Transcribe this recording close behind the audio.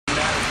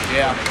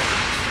Yeah.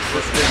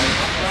 We're streaming.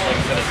 Like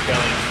I said, it's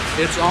Kelly.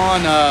 It's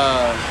on,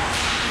 I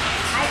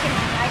can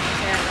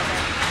share it with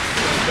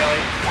her.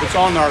 Kelly? it's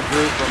on our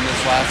group from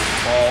this last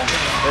fall.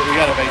 We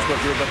got a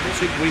Facebook group, but we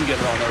can get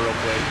it on there real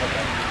quick.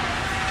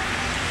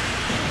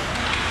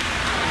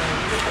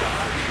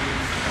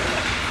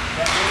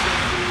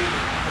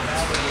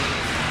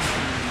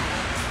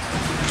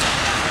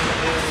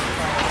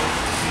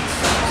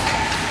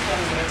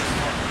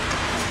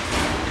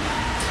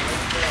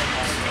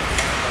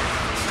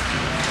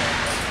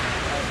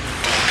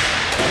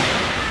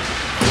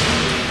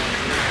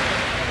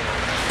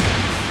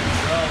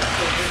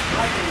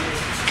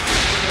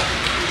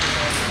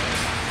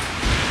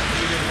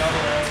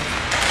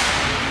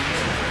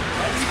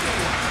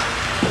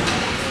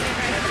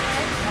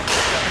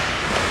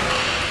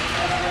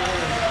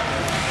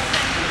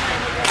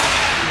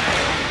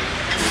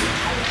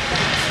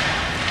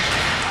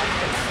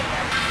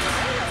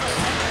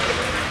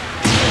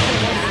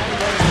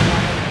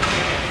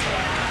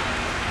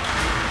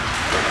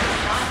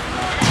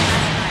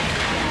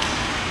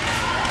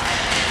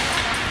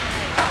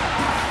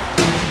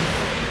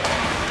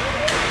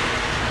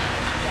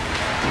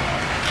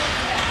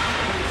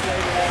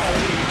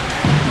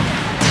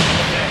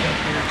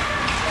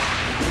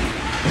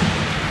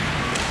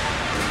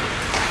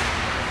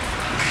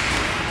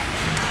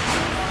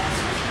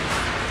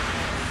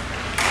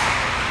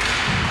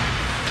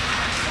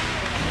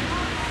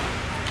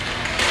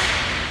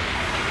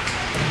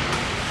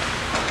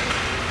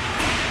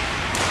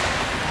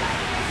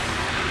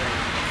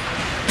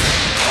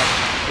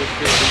 This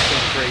could be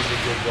some crazy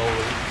good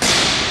goalie.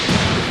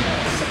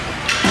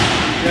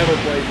 Never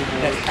played before.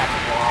 That's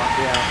tactical off.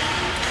 Yeah.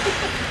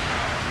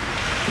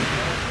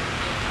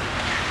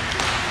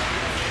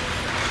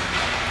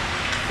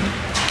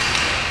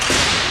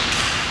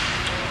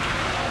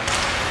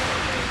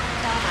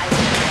 Tell them I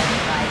can share it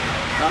with her.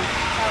 Huh?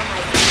 Tell them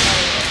I can share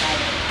it with her.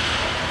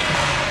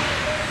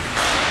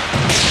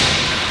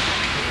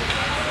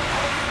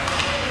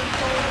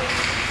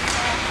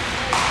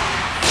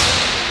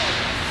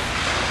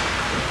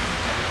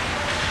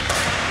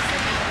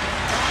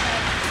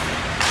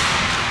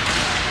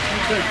 You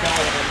could call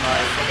it in my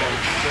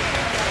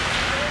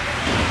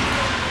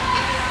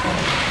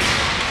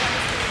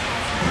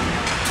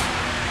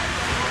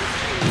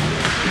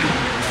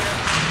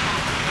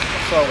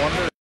So I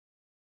wonder.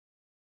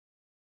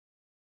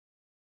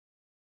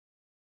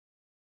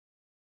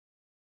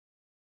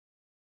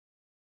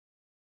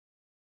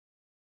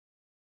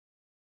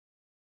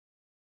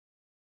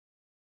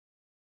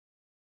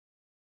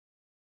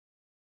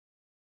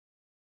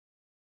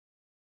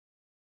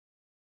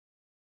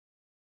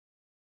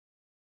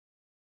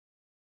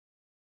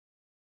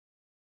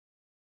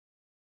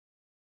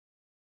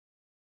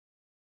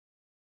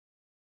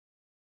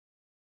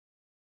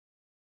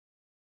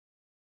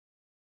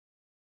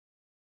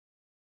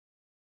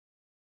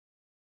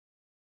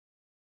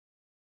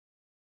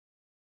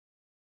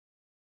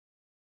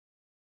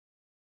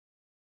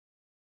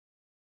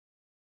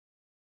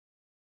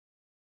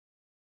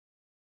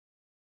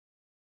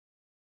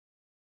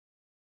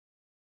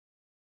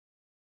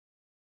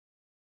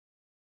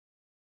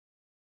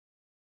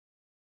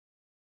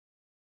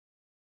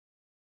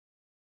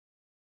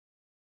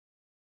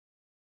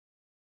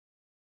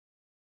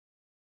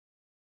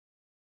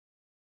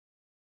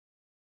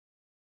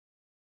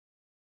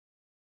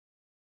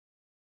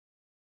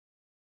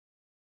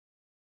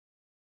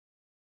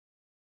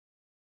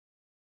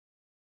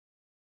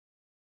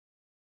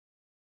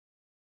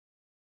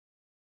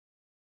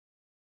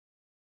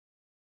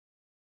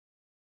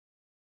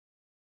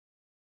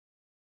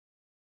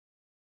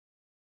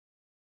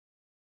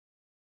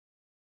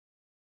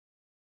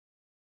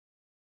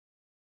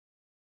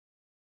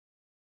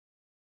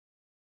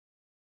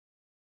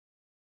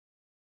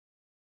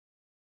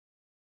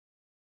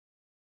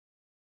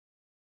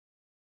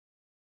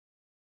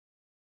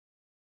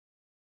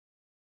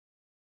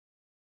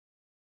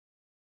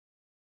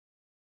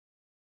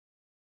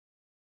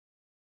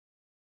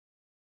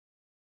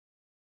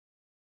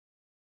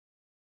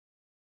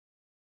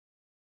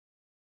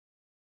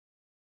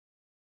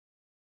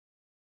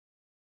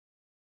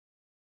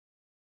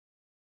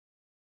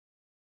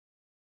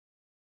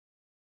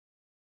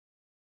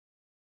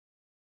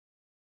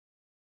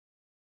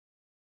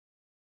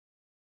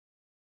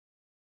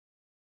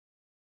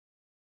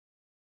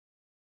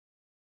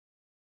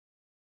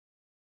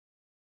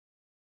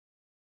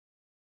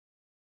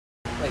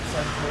 like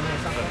 7:20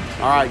 or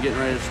something. All right, getting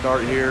ready to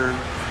start here.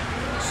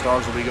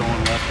 Stars will be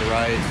going left to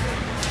right.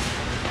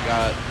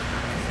 Got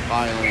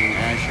Filing,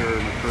 Asher,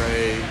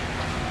 McRae,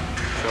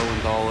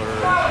 Schoenthaler,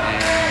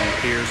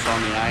 and Pierce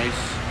on the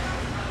ice.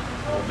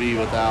 We'll be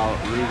without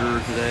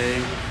Ruger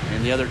today,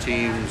 and the other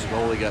team's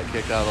goalie got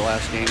kicked out of the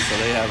last game, so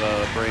they have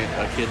a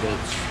kid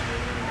that's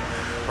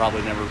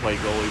probably never played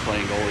goalie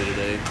playing goalie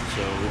today,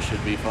 so this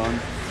should be fun.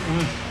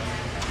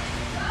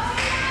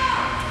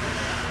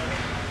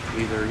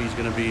 Either he's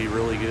going to be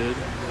really good,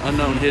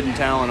 unknown hidden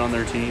talent on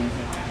their team.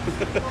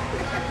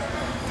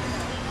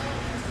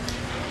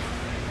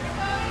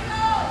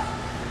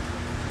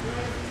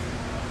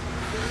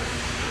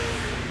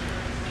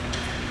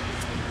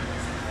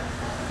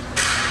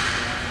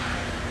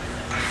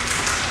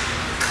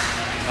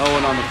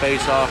 Owen on the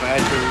face-off.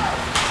 Asher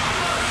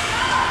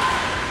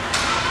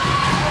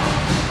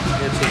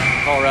hits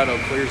it. Colorado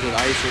clears it.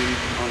 Icing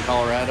on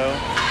Colorado.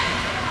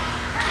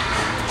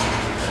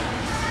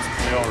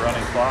 They all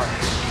running clock.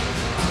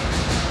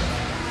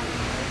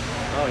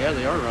 Oh yeah,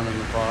 they are running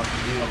the clock.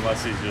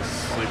 Unless he's just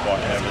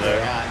sleepwalking over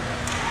there.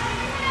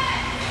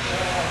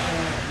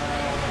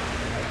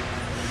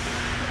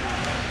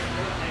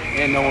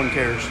 And no one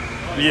cares.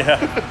 Yeah.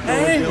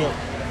 Hey!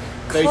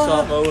 Face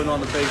off, Owen on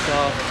the face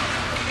off.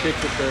 Kicks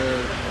it to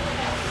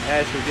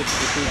Asher, gets it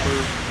to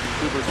Cooper.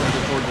 Cooper sends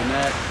it toward the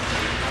net.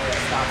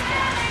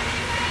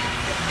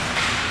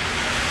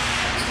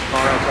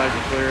 Colorado tries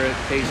to clear it.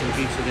 Payson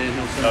keeps it in.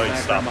 He'll send it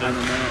back around behind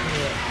the net.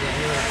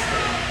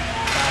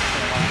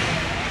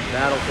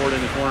 Battle for it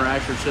in the corner.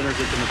 Asher centers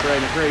it to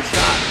McRae. McRae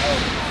shot.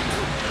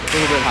 A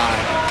little bit high.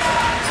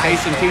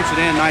 Payson keeps it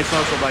in. Nice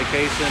hustle by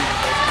Payson.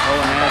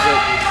 Owen has it.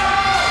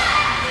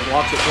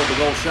 Walks it toward the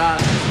goal shot.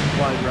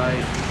 Wide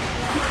right.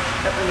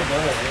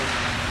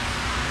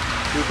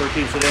 Cooper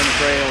keeps it in.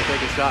 McRae will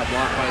take a shot.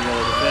 Blocked by the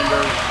defender.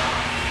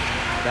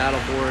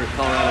 Battle for it.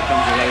 Colorado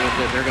comes away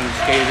with it. They're going to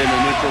skate it in the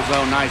neutral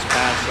zone. Nice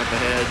pass up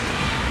ahead.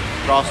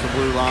 Across the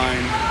blue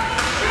line.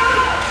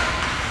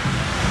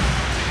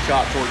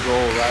 Shot toward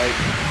goal, right?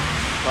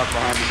 Puck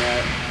behind the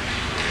net.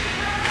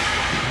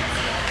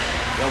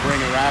 They'll bring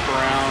a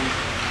wraparound.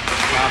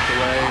 Knocked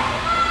away.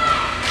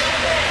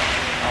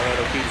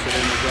 Colorado keeps it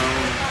in the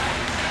zone.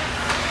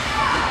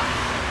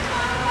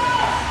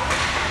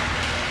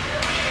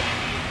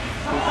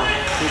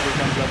 Cooper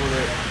comes up with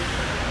it.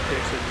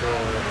 Kicks it to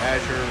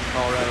Asher.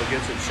 Colorado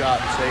gets it shot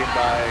and saved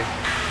by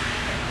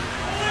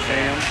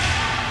Sam.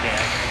 Yeah.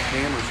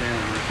 Cam or Sam?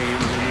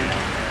 Cam's in here.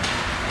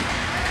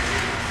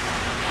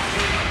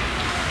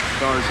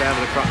 Stars have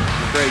it across.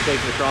 McRae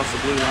takes it across the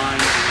blue line.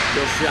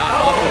 He'll shot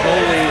off the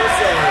goalie. Nice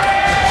save by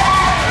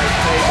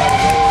the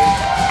goalie.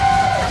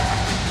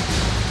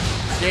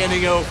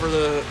 Standing O for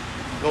the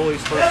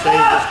goalie's first save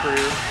of his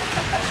career.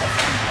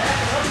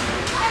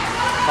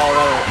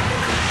 Colorado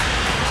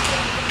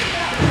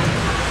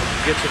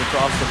gets it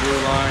across the blue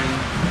line.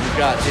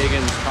 We've got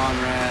Higgins,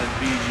 Conrad,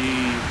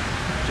 BG,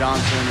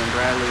 Johnson, and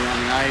Bradley on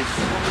the ice.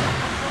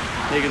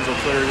 Higgins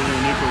will clear it into the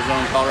neutral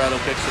zone. Colorado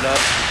picks it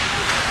up.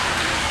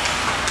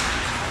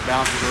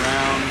 Bounces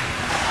around.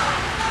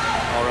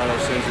 Colorado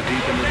sends it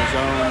deep into the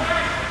zone.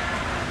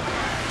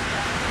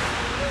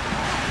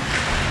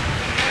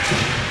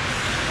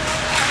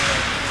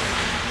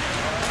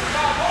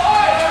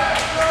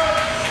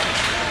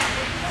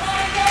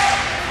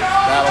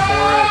 Battle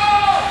for it.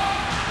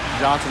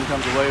 Johnson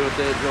comes away with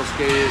it. He'll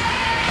skate it.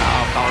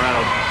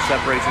 Colorado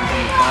separates him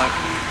from the puck.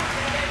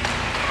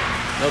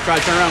 They'll try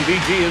to turn around.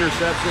 BG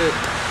intercepts it.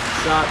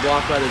 Shot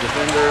blocked by the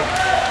defender.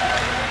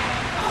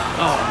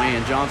 Oh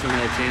man, Johnson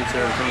had a chance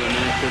there in front of the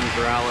net, couldn't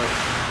corral it.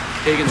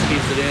 Higgins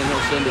keeps it in,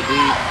 he'll send it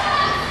deep,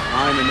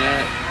 behind the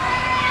net.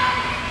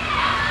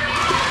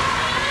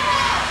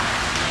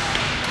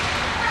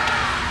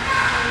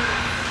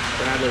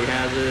 Bradley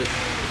has it.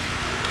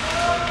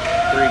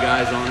 3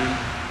 guys on him.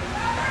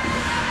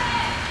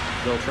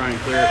 They'll try and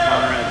clear it.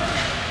 Conrad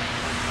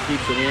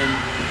keeps it in.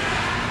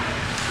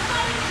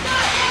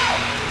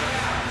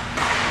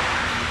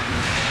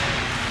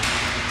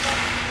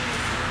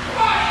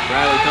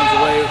 Bradley comes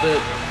away with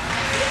it.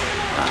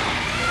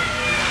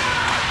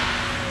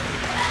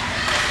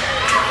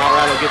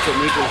 Colorado gets it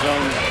neutral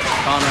zone.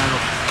 Conrad will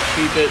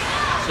keep it,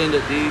 send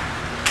it deep.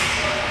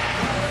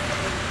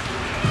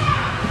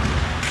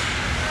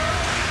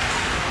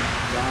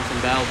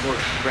 Johnson battles for it.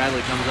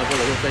 Bradley comes up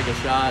with it. He'll take a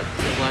shot.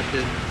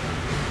 Deflected.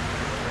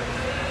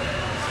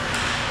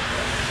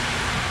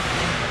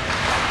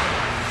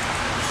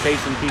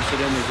 Payson keeps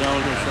it in the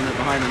zone. He'll send it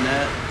behind the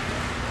net.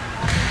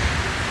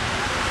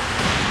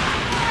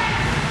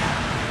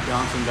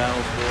 Johnson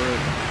battles for it.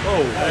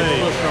 Oh, hey.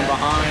 Push from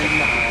behind.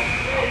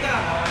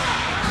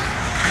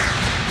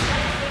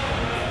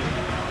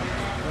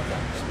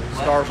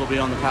 Stars will be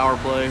on the power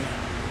play.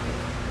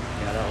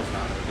 Yeah, that was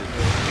not a good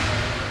goal.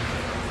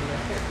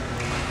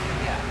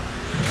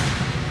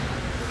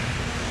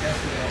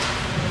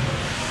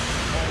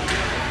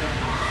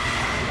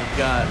 We've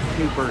got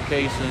Cooper,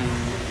 Kaysen,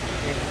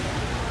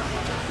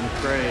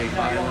 McRae,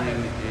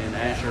 Filing, and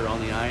Asher on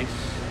the ice.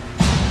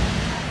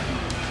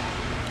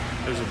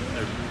 There's a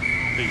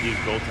big, huge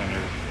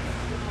goaltender.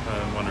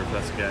 I wonder if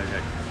that's the guy that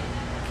got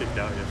kicked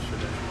out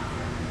yesterday.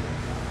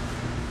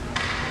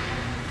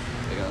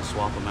 They gotta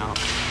swap him out.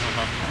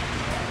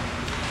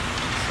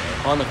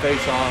 On the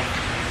face-off,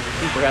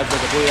 Cooper has it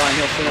at the blue line.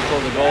 He'll send it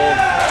toward the goal.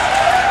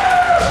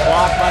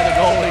 Blocked by the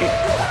goalie.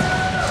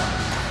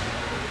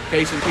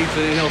 Payson keeps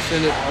it in. He'll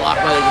send it.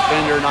 Blocked by the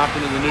defender. Knocked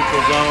into the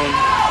neutral zone.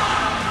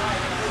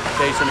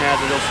 Payson has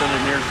it. He'll send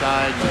it near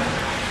side.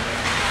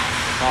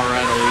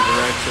 Colorado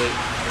redirects it.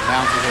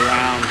 Bounces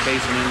around.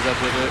 Payson ends up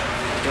with it.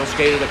 He'll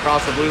skate it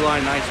across the blue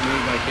line. Nice move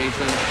by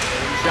Payson.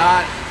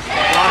 Shot.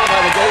 Blocked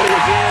by the goalie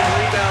again.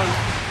 Rebound.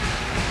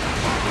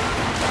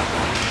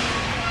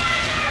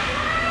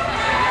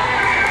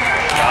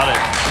 Got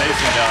it.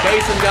 Payson got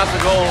Kaysen got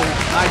the goal.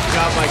 Nice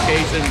job by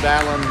Kaysen,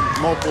 battling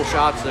multiple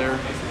shots there.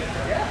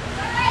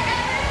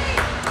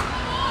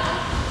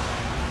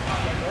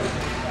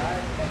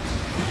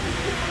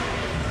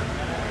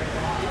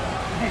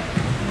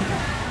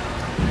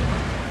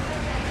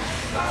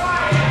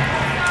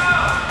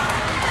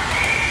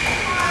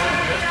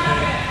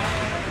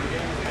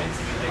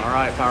 All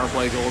right, power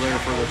play goal there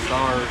for the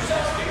Stars.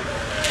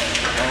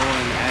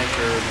 Owen,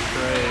 Asher,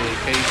 McCray,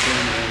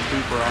 Kaysen, and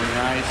Cooper on the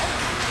ice.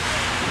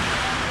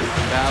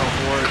 Battle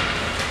for it.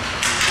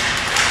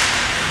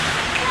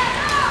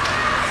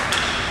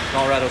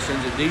 Colorado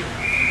sends it deep.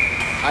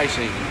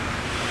 Icing.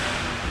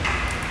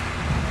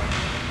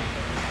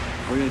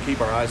 We're going to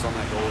keep our eyes on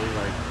that goalie.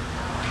 Like,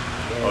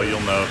 oh, you'll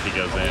know if he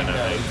goes in,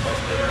 I think.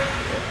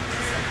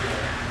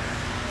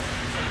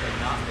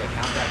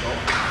 Count that goal.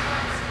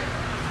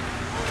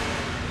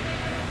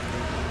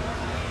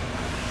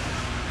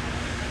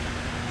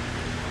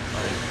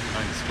 I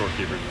think the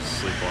scorekeeper just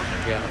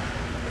sleepwalking. yeah.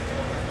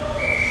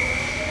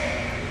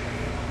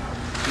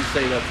 He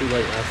stayed up too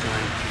late last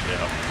night.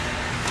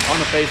 Yeah. On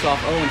the face-off,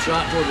 Owen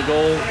shot toward the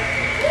goal.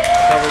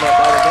 Covered up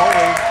by the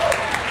goalie.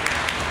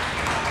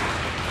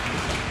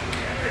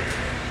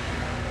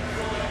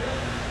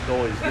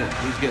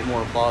 He's getting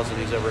more applause than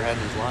he's ever had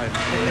in his life.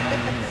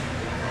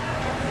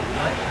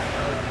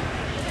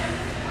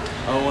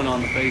 Owen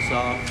on the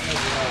face-off.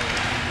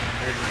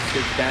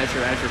 Gets Asher.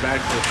 Asher back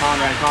to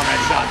Conrad.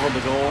 Conrad shot toward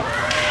the goal.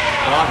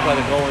 Blocked by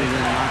the goalie,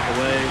 then knocked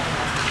away.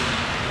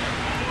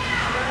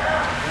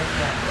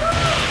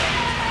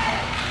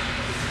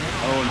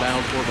 Owen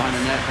battles for it behind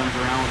the net, comes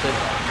around with it.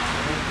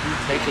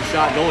 Takes a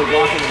shot. Goalie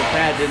blocked it with a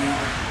pad. Didn't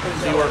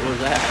see where it was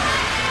at.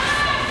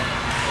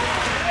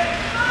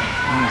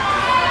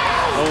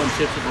 Owen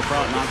chips at the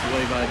front, knocked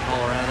away by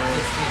Colorado.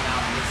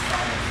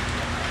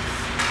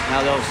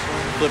 Now they'll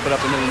flip it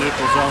up into the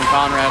neutral zone.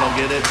 Conrad will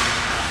get it.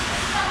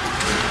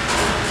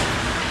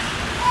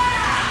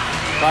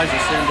 Tries to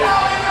send it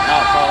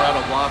out.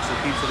 Colorado blocks it,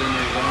 keeps it in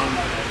their zone.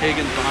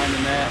 Higgins behind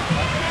the net.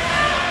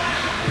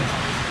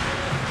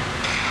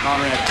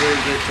 Conrad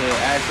clears it to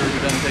Asher, who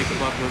doesn't take the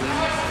puck with him.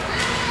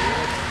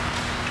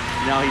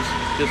 Now he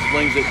just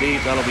flings it deep.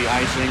 That'll be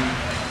icing.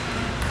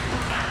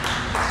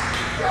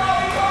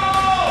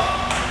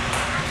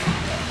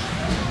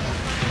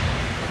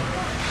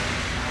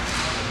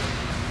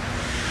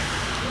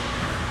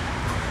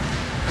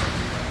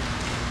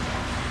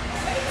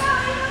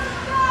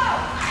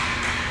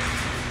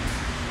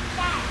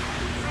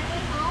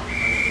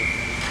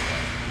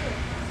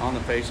 On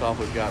the face-off,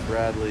 we've got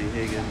Bradley,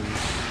 Higgins,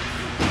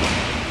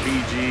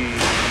 BG,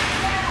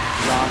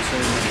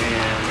 Johnson,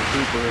 and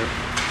Cooper,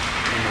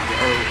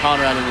 or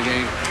Conrad in the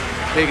game.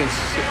 Higgins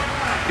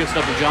gets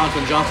up to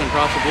Johnson. Johnson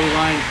across the blue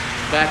line,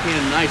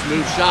 backhand, nice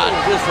move, shot,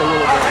 just a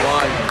little bit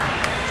wide.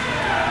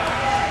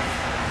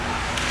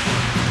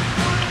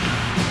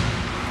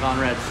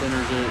 Conrad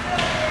centers it.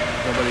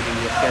 Nobody can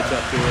just catch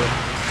up to it.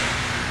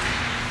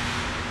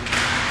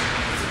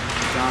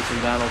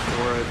 Johnson battles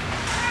for it.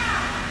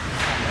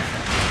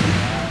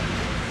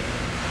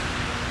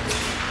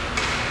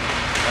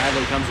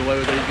 Bradley comes away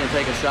with it. He's going to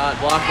take a shot.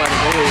 Blocked by the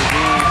goalie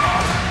again.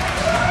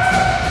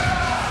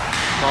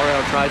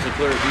 Colorado tries to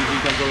clear it. BG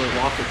comes over and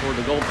walks it toward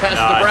the goal. Passes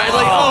to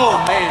Bradley.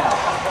 Oh, man.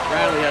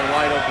 Bradley had a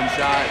wide open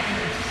shot.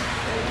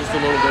 Just a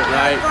little bit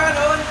right.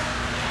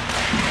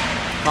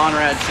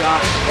 Conrad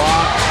shot.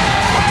 Blocked.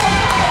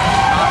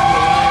 Knocked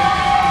away.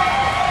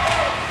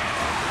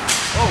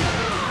 Oh.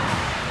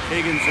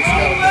 Higgins just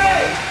got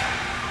away.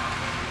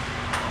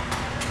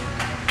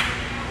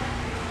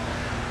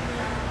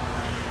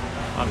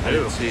 I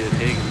didn't see it,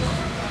 Higgins.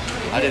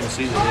 I didn't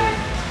see the hit.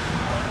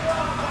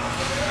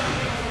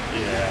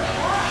 Yeah.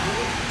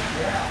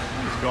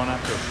 He's going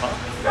after a puck.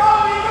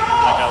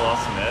 Like I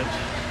lost some edge.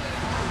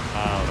 I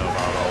don't know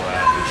about all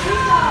that.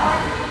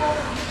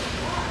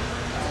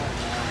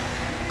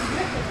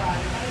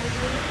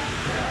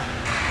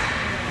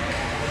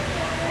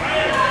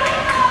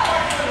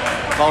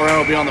 Colorado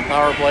will be on the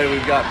power play.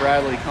 We've got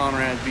Bradley,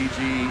 Conrad,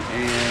 BG,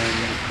 and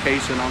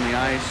Kaysen on the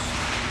ice.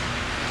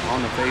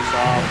 On the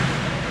face-off.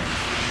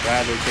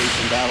 Bradley,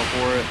 Kaysen battle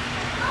for it.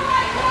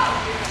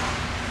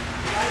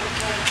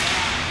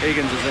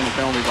 Higgins is in the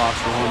penalty box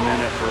for 1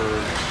 minute for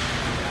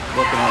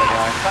looking at a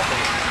guy.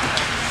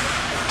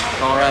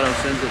 Colorado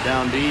sends it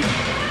down deep.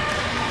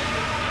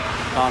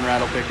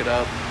 Conrad will pick it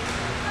up.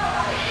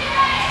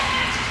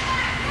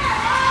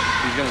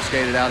 He's going to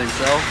skate it out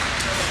himself.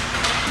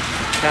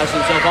 Passes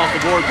himself off the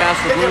board, past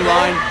the blue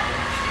line.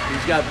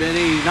 He's got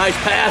Benny. Nice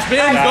pass.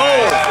 Ben,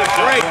 goal.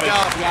 Great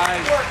job,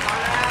 guys.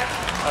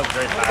 That was a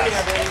great pass.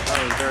 That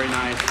was very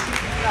nice.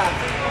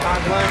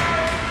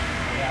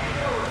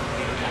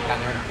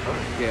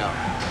 Yeah.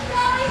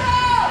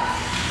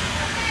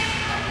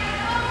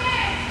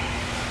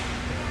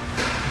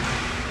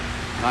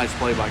 Nice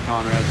play by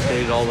Conrad.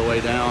 Skated all the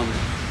way down.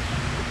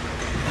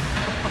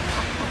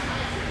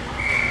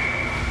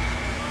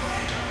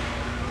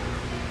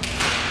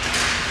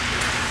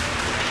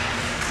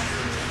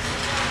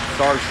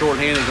 Stars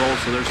short-handed goal,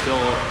 so they're still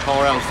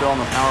Colorado's still on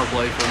the power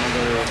play for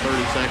another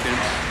 30 seconds.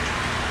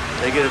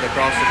 They get it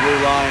across the blue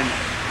line.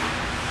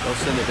 They'll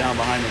send it down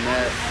behind the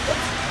net.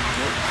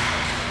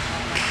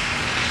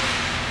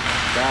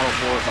 Battle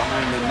for it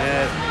behind the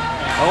net.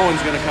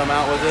 Owen's going to come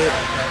out with it.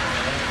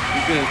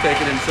 He's going to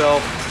take it himself.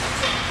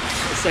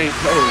 The same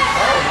move.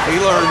 He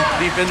learned,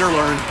 defender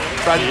learned.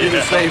 Tried to do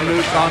the same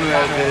move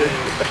Conrad did.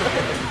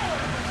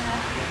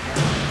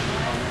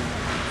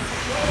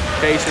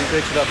 Payson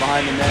picks it up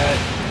behind the net.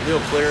 He'll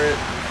clear it.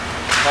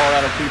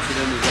 Colorado keeps it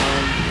in the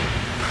zone.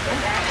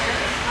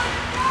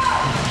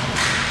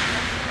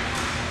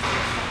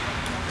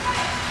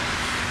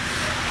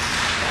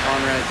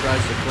 Conrad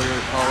tries to clear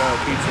it. Colorado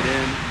keeps it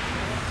in.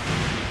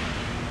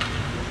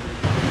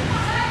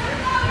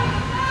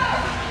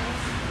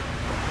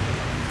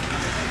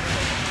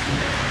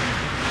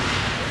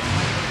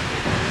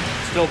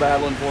 Still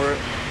battling for it.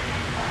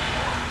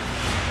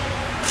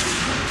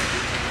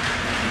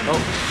 Oh.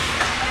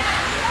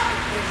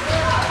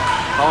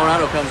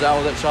 Colorado comes out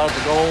with that shot at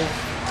the goal.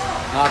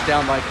 Knocked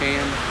down by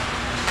Cam.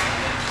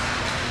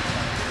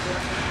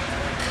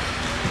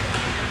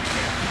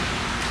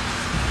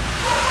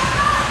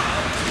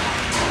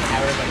 Now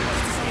everybody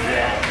wants to see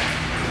it.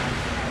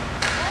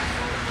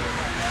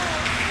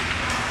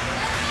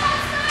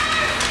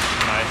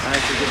 Nice.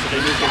 He gets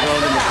the neutral zone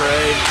in the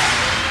fray.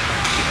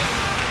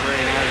 Ray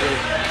has it.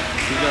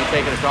 He's going to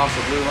take it across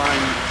the blue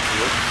line.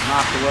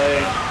 Knocked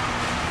away.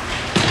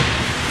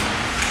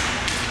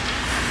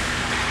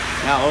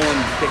 Now Owen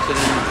kicks it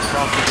in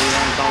across the blue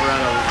line.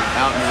 Colorado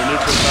out into the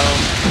neutral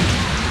zone.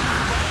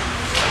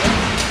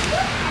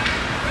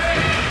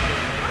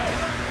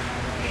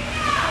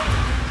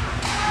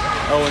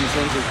 Owen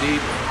sends it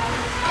deep.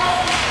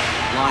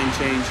 Line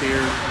change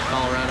here.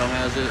 Colorado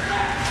has it.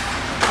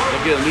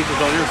 They'll get a neutral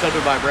zone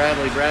intercepted by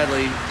Bradley.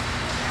 Bradley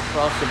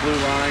across the blue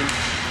line.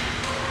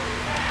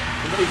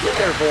 Somebody get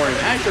there for him.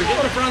 Asher, get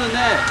in front of the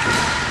net.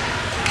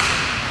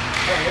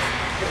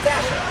 It's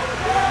Asher.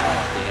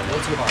 Damn, a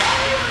little too hard.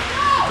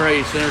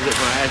 Trey centers it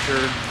for Asher.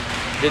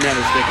 Didn't have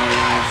his stick on the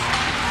ice.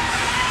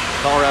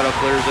 Colorado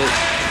clears it.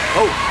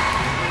 Oh!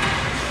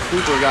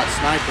 Cooper got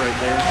sniped right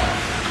there.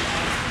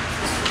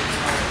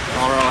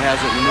 Colorado has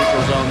it in the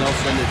neutral zone.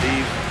 They'll send it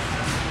deep.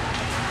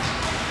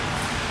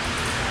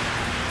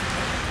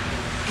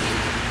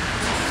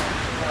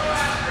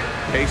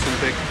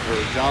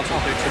 Johnson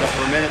picks it up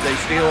for a minute. They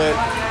steal it.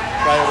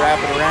 Try to wrap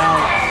it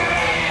around.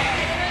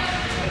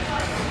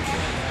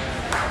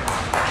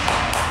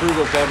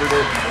 Krugel covered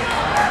it.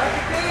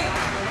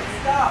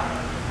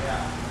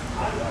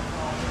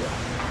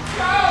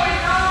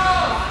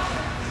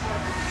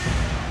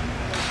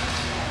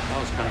 That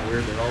was kind of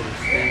weird. They're all just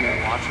standing there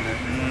watching it.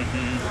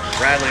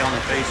 Bradley on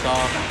the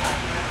face-off.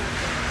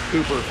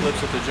 Cooper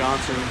flips it to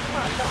Johnson.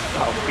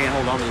 Oh, can't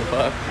hold on to the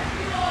puck.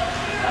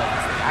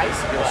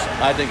 Ice?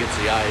 I think it's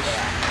the ice.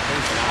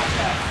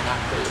 Not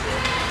crazy.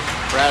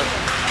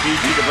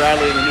 BG to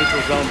Bradley in the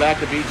neutral zone.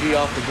 Back to BG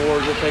off the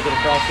board. He'll take it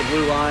across the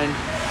blue line.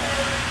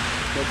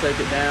 He'll take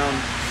it down.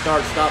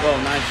 Start, stop. Oh,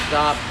 nice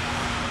stop.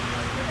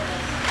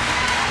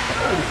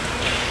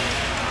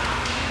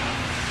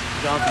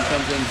 Johnson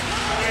comes in,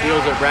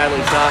 steals it. Bradley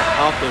shot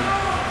off the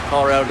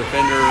Colorado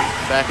defender.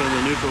 Back into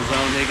the neutral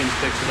zone. Higgins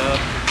picks it up.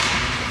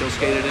 He'll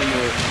skate it into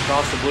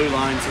across the blue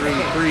line through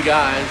three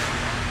guys.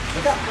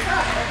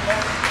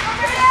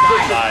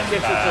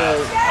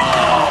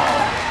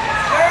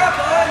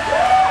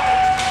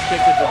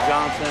 Kicks it to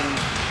Johnson.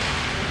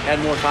 Had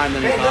more time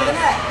than he thought.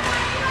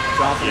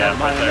 Johnson had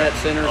behind the net,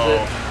 centers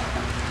it.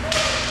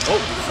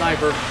 Oh,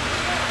 sniper.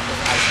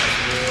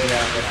 Yeah,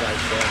 that's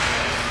ice set.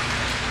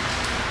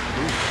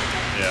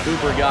 Yeah.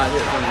 Cooper got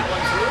hit from, I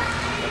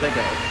think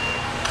that.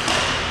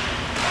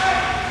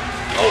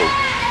 Oh,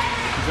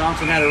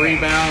 Johnson had a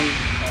rebound.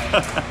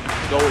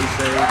 Goalie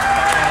save.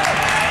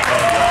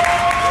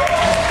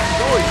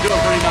 Goalie's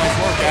doing pretty nice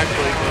work,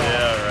 actually.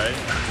 Yeah, right.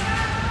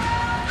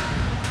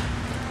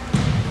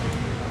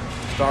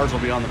 Stars will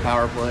be on the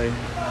power play.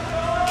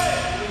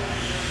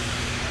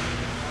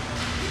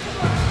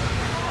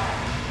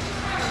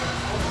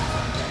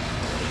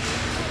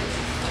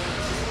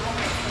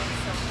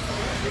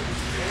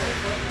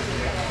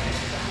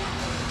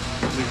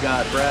 We've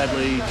got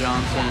Bradley,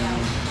 Johnson,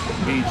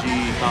 BG,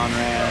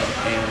 Conrad,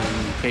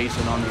 and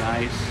Kaysen on the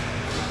ice.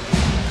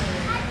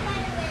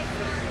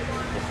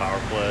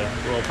 Power play.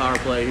 Little power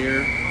play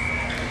here.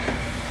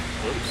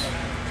 Oops.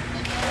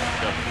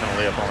 Got the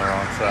penalty up on the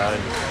wrong side.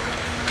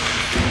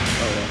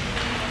 Oh, yeah.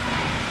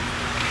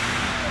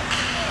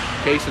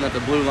 Kaysen at the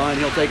blue line.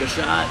 He'll take a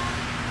shot.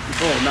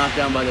 Oh, knocked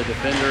down by the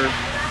defender.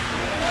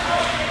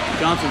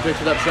 Johnson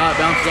picks it up, shot,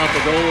 bounces off the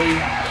goalie.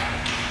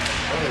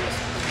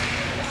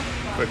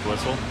 Quick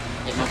whistle.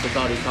 Must have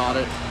thought he caught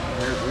it,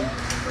 apparently.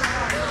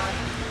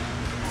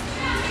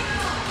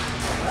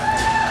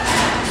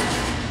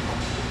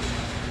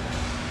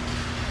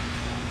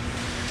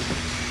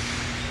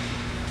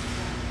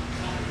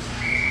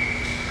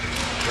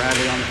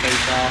 Bradley on the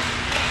face-off.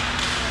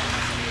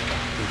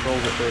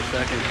 Controls it for a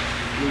second.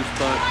 Loose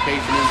puck.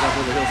 Kaysen ends up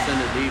with it. He'll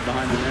send it deep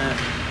behind the net.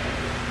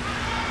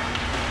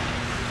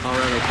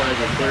 Colorado tries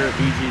to clear it.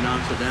 BG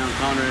knocks it down.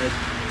 Conrad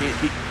can't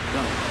keep.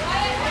 No.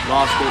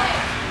 Lost it.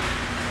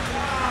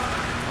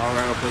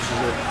 Colorado pushes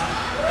it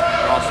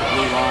across the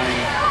blue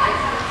line.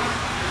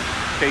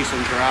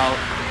 Cason's out.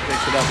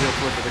 Picks it up. He'll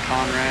flip it to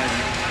Conrad.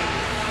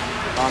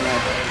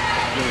 Conrad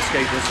will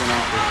escape this one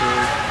out for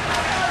sure.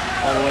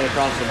 All the way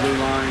across the blue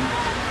line.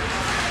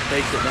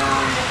 Takes it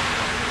down.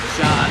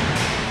 Shot.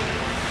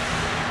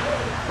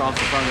 Across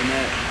the front of the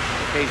net.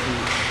 Cason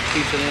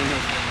keeps it in.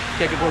 He'll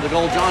kick it for the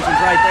goal.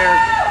 Johnson's right there.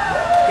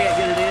 Can't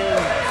get it in.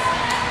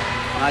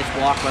 Nice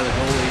block by the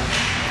goalie.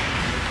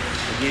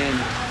 Again.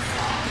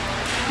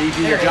 DG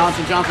to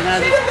Johnson. Johnson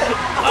has it.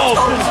 Oh,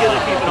 couldn't get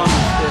it. Keep it on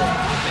the stick.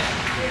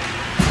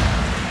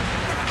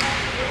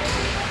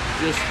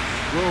 Just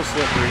a little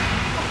slippery.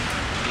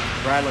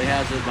 Bradley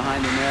has it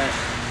behind the net.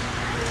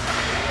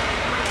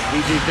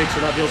 DG picks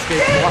it up. He'll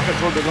skate. Walk it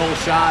toward the goal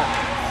shot.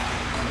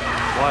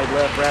 Wide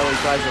left. Bradley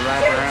tries to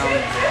wrap around.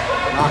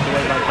 Knocked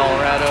away by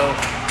Colorado.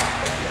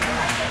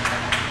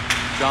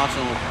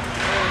 Johnson will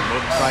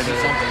try to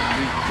set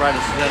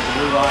the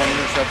blue line.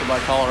 Intercepted by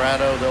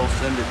Colorado. They'll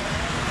send it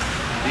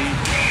deep.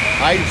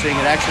 Icing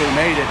it actually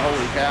made it.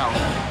 Holy cow.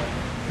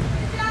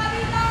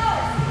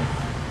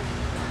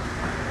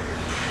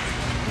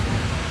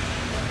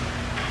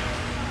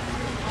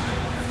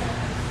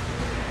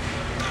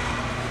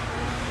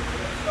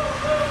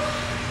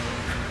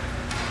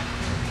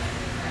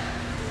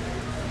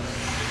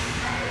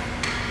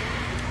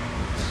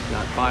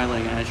 Got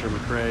Filing, Asher,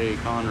 McCray,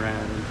 Conrad,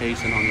 and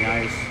Cason on the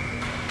ice.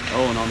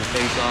 Owen on the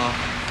face-off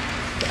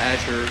to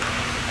Asher.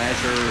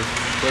 Asher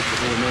flips it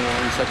to the middle,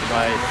 intercepted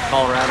by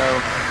Colorado.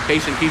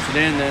 Cason keeps it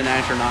in, then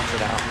Asher knocks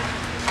it out.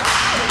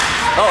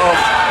 Uh-oh.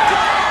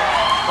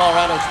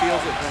 Colorado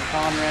steals it from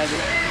Conrad.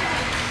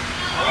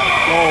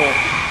 Goal.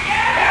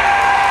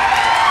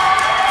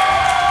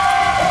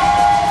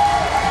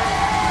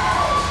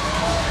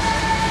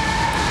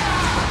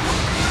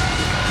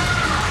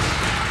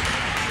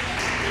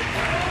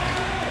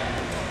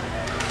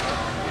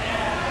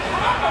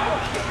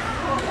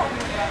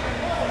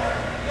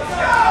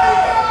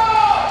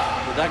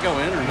 Did that go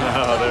in or not?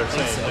 No, they're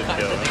saying it didn't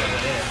go in.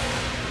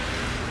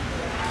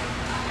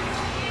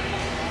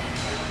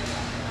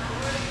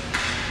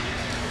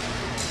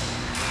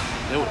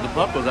 The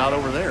puck was out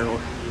over there.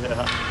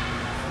 Yeah.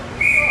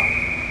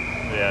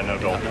 Yeah, no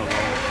goal. No goal.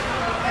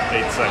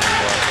 8 seconds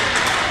left.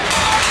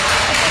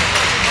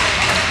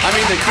 I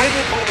mean, the kid,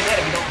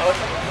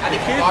 I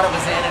think he thought it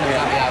was in and it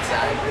was on the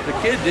outside. the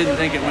kid didn't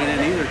think it went in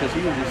either because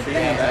he was just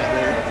standing back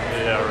there.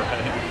 Yeah,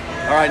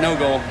 right. All right, no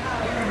goal.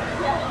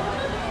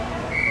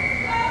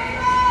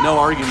 No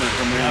argument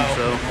from them,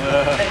 so.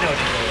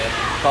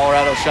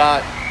 Colorado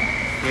shot.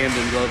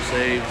 Camden glove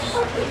saves.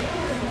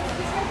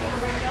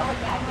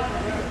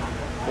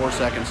 4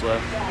 seconds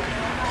left.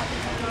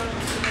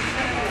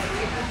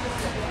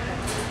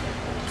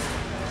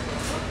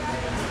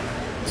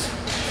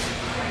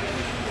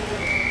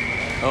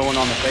 Owen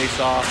on the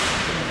face-off.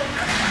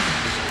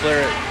 Just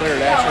clear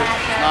it, Asher.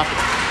 Knock it.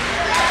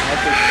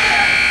 Asher.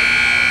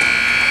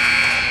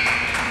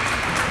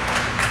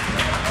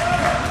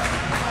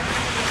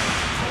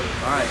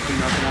 All right,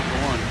 2-0 after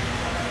 1.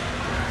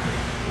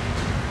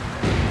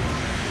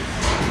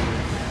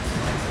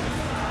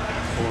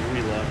 When we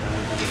left, I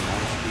went to get an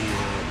ice tea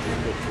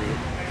quick trip.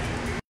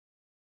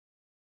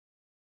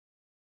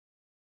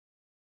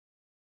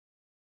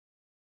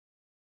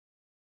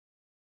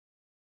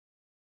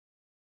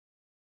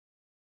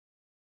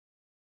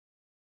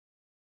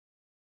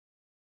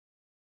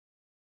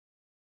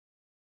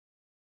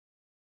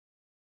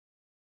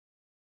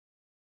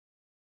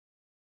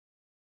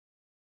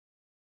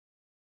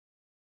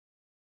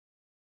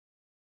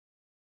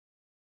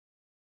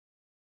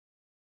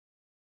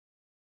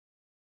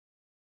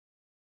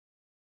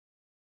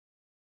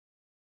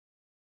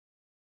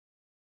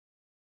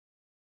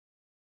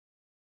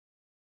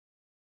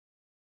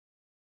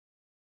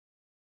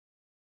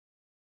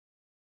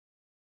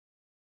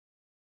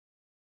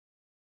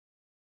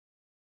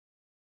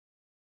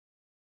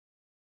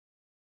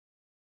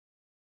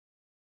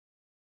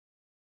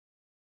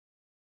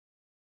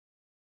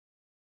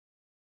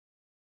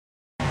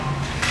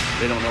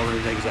 They don't know where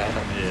anything's at.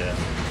 Yeah.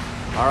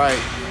 All right.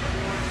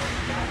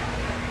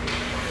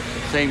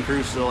 Same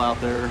crew still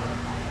out there.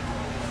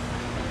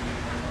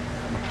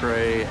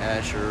 McCray,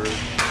 Asher,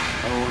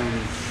 Owen,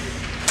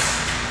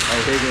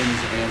 Higgins,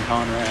 and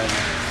Conrad.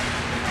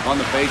 On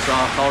the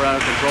face-off,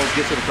 Colorado controls,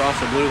 gets it across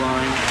the blue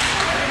line.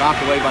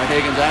 Knocked away by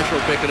Higgins. Asher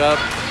will pick it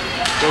up.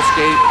 He'll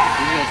skate.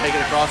 He's going to take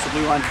it across the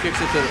blue line. Kicks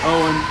it to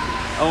Owen.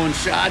 Owen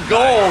shot.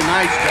 Goal!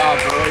 Nice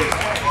job, boys.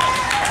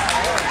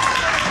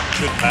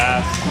 Good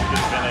pass,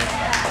 good finish.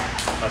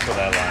 That's what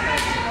that line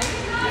is.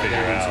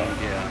 Figure out.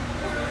 Yeah.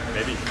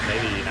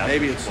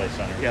 Maybe it's play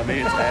center. Yeah,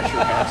 maybe it's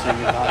Asher passing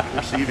and not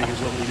receiving is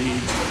what we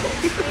need.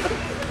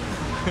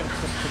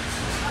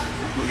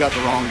 We got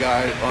the wrong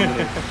guy on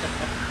the.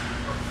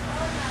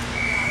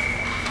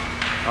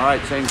 All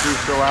right, same crew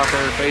still out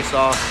there. Face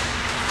off,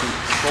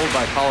 controlled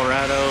by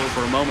Colorado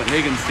for a moment.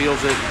 Higgins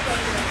steals it,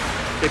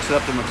 kicks it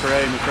up to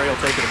McCray. McCray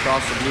will take it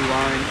across the blue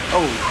line.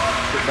 Oh,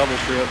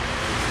 double trip.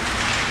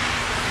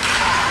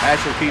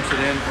 Asher keeps it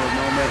in for a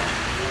moment.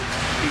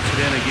 Keeps it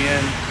in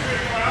again.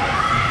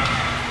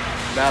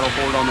 Battle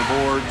for it on the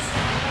boards.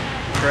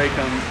 Trey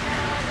comes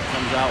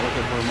out with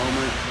it for a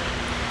moment.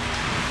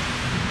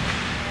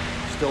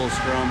 Still a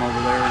scrum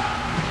over there.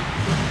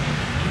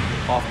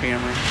 Off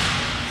camera.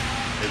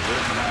 Is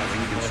it? I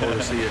think you can sort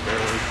of see it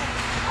barely.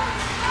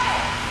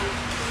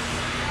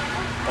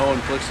 Owen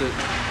flicks it,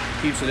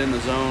 keeps it in the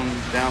zone,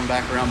 down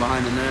back around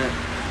behind the net.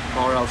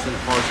 Colorado sent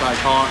it far side.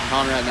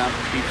 Conrad now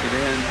keeps it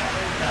in.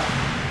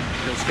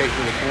 He'll skate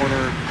to the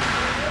corner.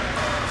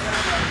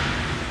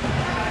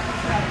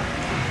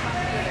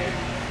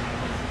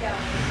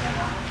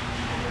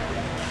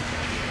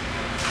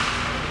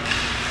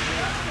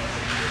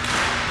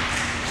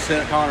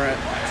 Conrad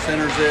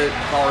centers it.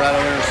 Colorado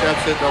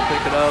intercepts it. They'll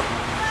pick it up.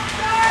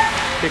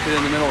 Kick it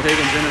in the middle.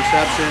 Higgins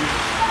interception.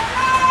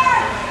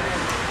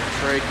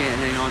 Trey can't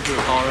hang on to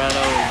it.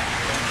 Colorado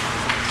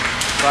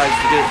tries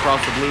to get it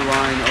across the blue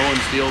line.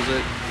 Owen steals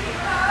it.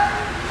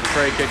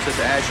 Trey kicks it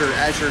to Asher.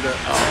 Asher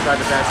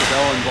tried to pass it to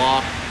Owen.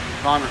 Block.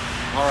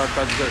 Colorado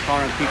tries to get it.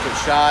 Conrad keeps it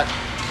shot.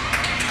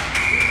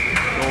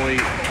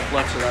 Goalie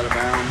flex it out of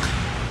bounds.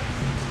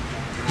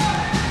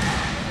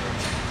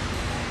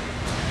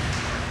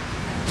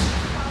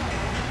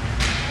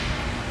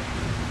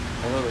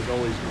 Although the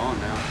goalie's gone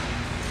now.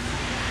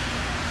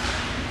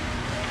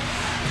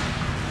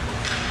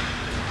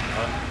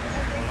 I'm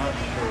not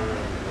sure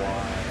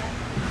why.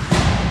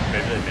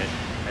 Maybe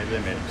they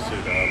made him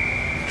suit up.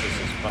 This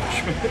is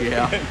punishment.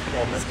 Yeah. Put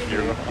all this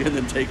gear on. And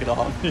then take it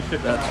off.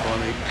 That's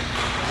funny.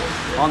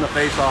 On the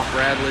face-off,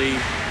 Bradley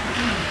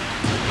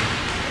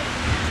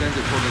sends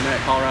it toward the net.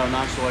 Colorado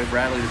knocks away.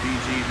 Bradley to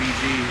BG.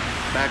 BG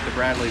back to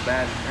Bradley.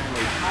 Bradley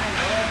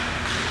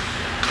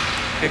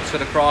kicks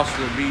it across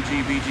the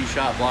BG. BG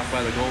shot blocked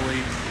by the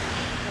goalie.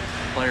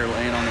 Player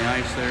laying on the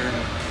ice there. A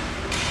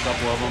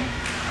couple of them.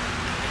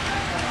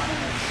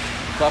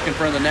 Puck in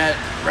front of the net.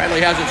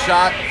 Bradley has it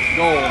shot.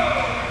 Goal.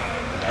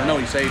 Or no,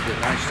 he saved it.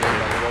 Nice save by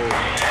the goalie.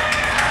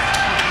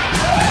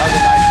 That was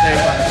a nice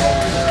save by the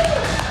goalie there.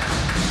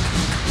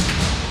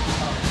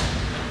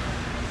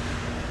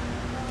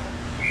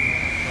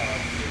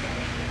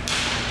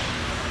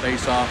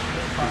 Face off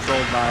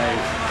controlled by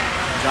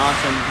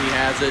Johnson. He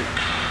has it.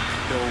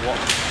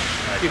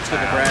 Kicks it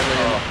to Bradley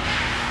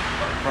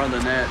in front of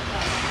the net.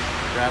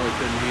 Bradley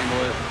couldn't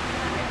handle it.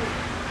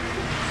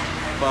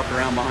 Puck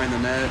around behind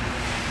the net.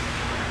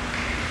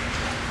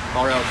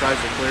 Colorado tries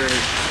to clear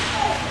it.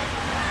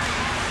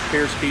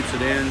 Pierce keeps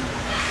it in.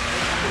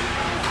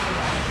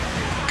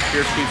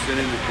 Pierce keeps it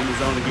in the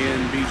zone again.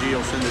 BG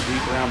will send it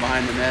deep around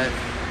behind the net.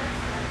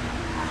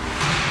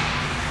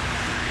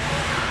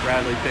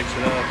 Bradley picks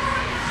it up.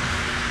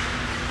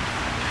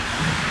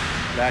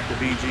 Back to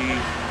BG.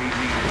 BG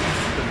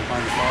couldn't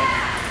find the puck.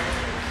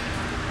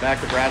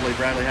 Back to Bradley.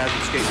 Bradley has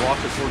it skate,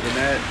 walks it toward the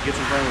net, gets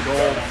in front of the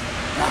goal.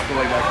 Knocked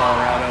away by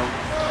Colorado.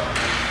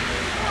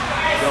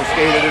 They'll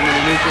skate it into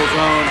the neutral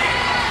zone.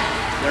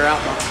 They're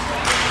out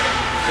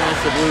across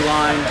the blue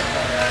line.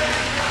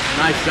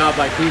 Nice job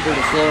by Cooper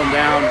to slow him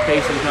down.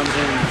 Kaysen comes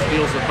in and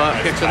steals the puck,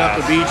 kicks it up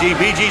to BG.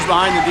 BG's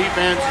behind the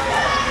defense.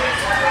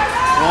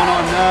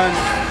 1-on-none.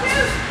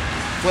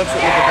 Flips it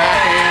with the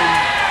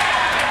backhand.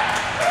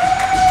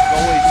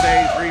 Goalie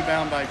saves,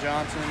 rebound by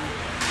Johnson.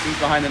 He's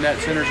behind the net,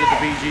 centers it to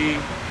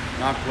BG.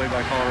 Knocked away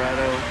by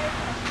Colorado.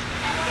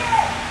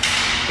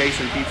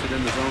 Kaysen keeps it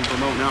in the zone for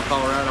a moment. Now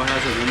Colorado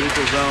has it in the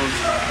neutral zone.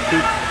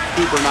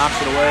 Cooper knocks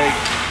it away.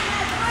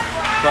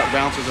 Puck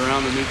bounces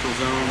around the neutral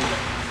zone.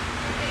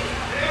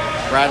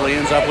 Bradley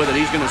ends up with it.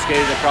 He's going to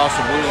skate it across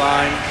the blue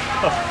line.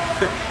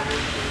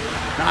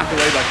 Knocked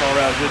away by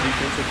Colorado. Good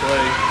defensive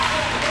play.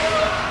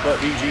 But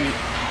BG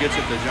gets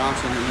it to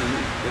Johnson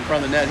in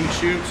front of the net. He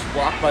shoots,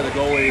 blocked by the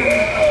goalie and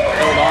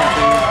held on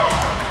to.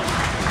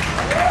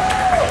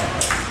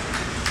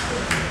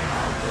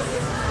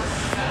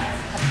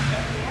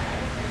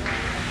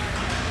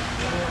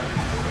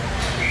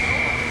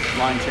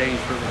 Line change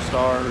for the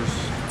Stars.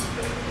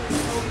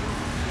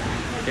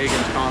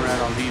 Higgins,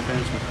 Conrad on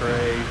defense,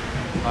 McCray,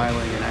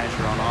 Eiling, and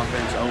Asher on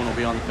offense. Owen will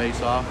be on the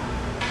face-off.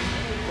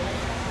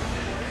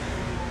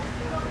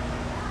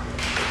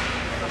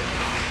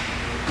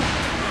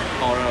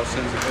 Colorado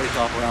sends the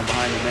face-off around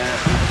behind the net.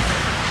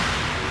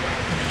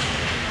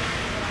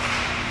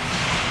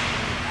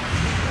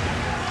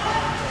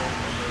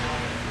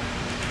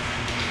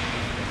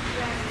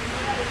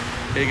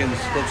 Higgins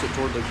flips it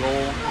toward the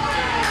goal.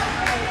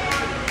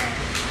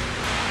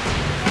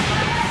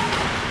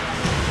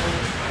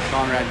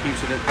 Conrad keeps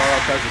it in. Carl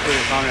tries to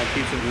clear it. Conrad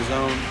keeps it in the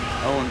zone.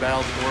 Owen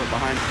battles for it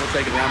behind. He'll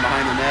take it down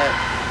behind the net.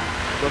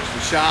 Looks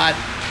the shot.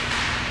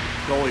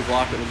 Goalie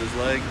blocked it with his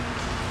leg.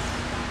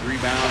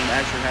 Rebound.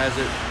 Asher has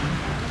it.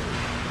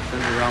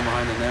 Sends it around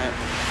behind the net.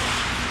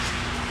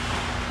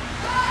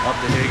 Up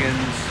to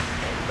Higgins.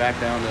 Back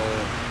down to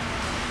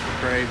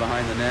McCray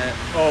behind the net.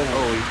 Oh,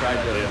 he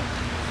tried to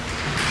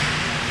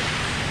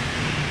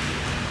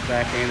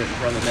backhand it in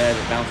front of the net.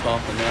 It bounced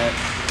off the net.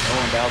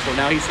 Owen battles. So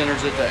now he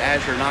centers it to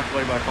Asher, knocked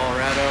away by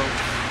Colorado.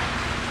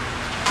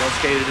 They'll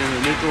skate it in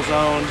the neutral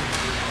zone.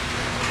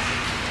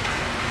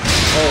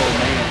 Oh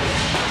man.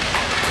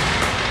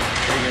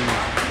 Higgins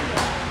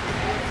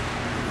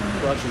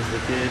crushes the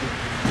kid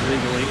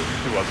legally.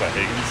 Who was that,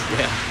 Higgins?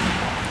 Yeah.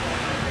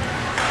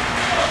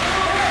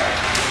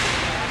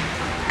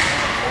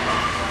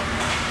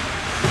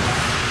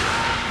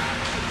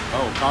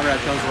 Oh, Conrad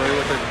comes away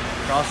with it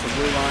across the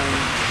blue line.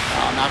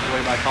 Knocked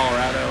away by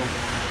Colorado.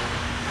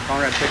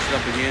 Conrad picks it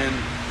up again.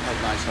 That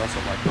was a nice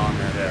hustle by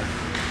Conrad there.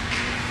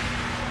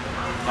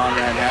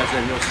 Conrad has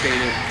it, and he'll skate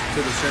it to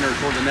the center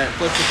toward the net.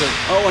 Flips it to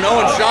Owen.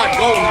 Owen shot,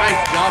 goal.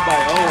 Nice job by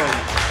Owen.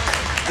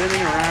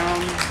 Spinning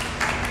around.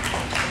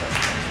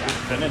 Good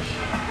finish.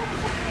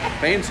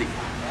 Fancy.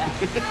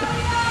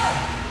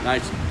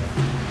 Nice.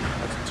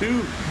 That's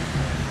 2.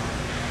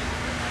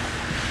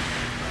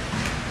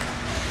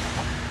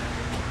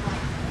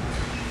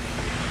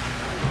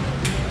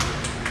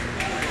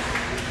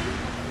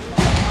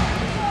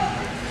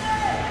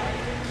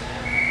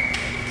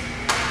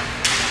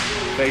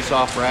 Face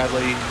off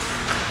Bradley.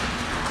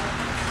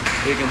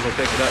 Higgins will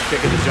pick it up,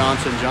 kick it to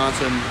Johnson.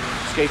 Johnson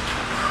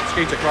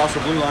skates across the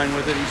blue line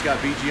with it. He's got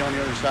BG on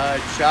the other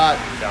side. Shot.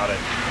 Got it.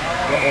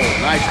 Oh,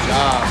 nice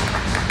job.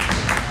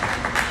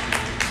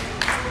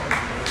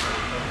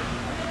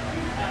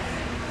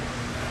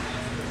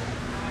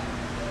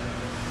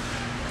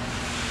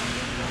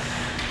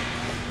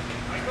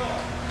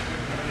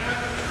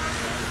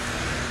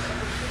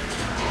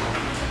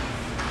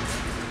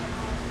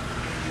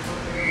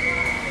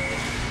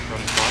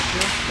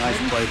 Nice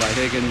play by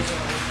Higgins.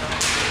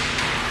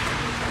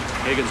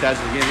 Higgins has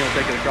it again. He'll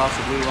take it across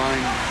the blue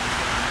line.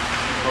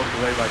 Poked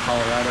away by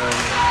Colorado.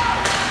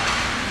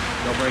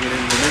 They'll bring it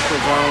into the neutral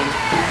zone.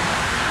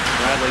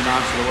 Bradley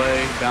knocks it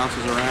away,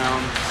 bounces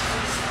around.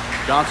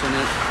 Johnson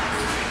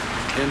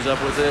ends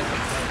up with it.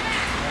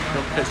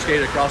 He'll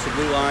skate across the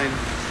blue line.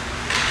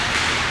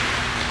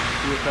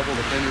 Do a couple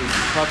defenders.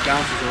 Puck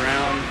bounces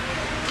around.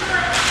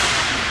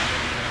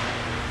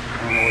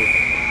 I don't know.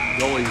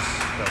 Goalie's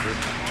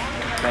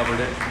covered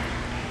it.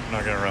 I'm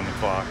not gonna run the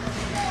clock.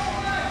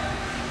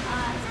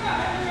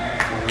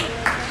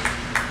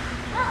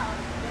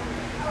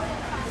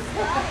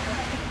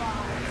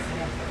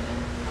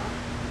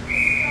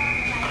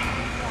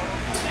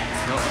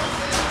 Nope.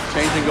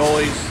 Changing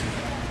goalies.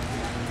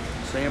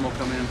 Sam will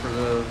come in for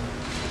the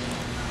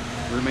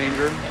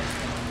remainder.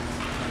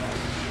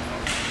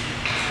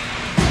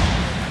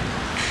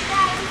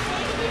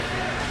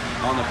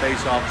 On the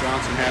face-off,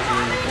 Johnson has it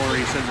in the corner.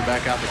 He sends it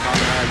back out to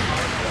Conrad.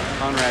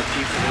 Conrad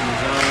keeps it in the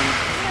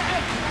zone.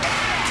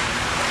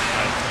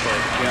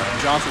 Yeah,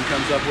 Johnson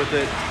comes up with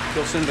it.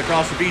 He'll send it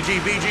across the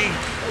BG. BG,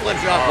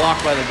 left shot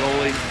blocked by the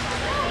goalie.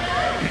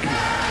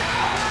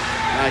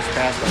 Nice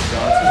pass by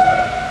Johnson.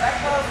 Back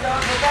post,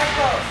 Johnson, back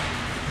post.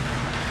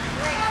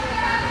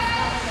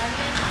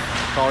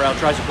 Colorado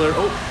tries to clear.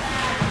 Oh,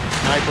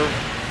 sniper.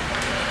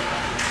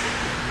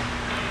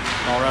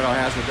 Colorado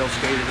has it. They'll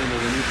skate it into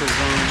the neutral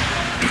zone.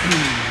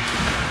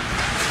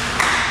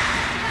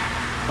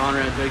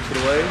 Conrad takes it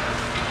away.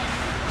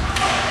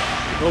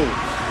 Oh,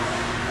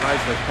 tries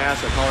to pass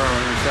it. Colorado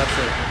intercepts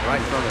it right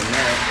in front of the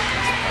net.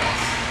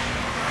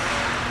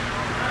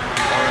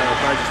 Colorado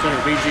tries to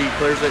center. BG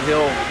clears it.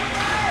 Hill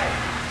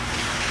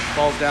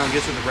falls down,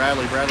 gets it to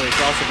Bradley. Bradley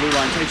across the blue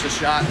line, takes a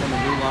shot from the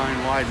blue line,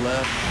 wide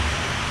left.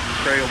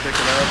 Cray will pick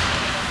it up,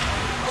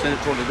 send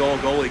it toward the goal.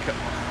 Goalie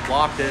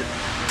blocked it.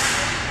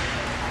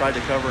 Tried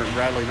to cover it, and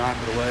Bradley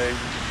knocked it away.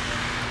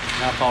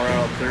 Now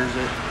Colorado clears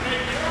it.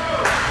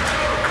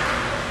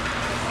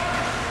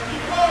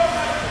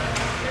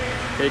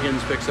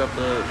 Higgins picks up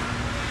the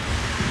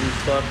loose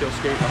puck. He'll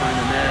skate behind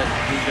the net.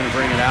 He's going to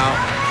bring it out.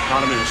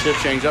 Caught him in a shift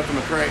change up to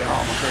McCray.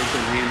 Oh, McCray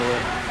couldn't handle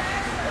it.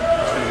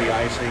 It's going to be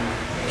icing.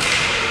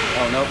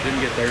 Oh, nope, didn't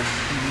get there.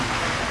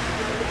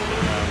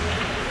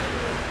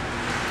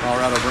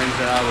 Colorado brings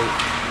it out.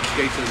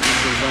 Skates it into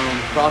the zone.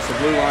 Across the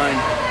blue line.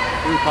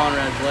 Through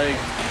Conrad's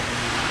legs.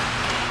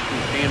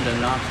 Camden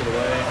knocks it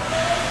away.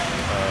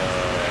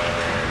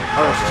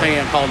 Or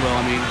Sam Caldwell,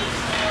 I mean.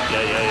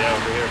 Yeah,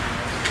 over here.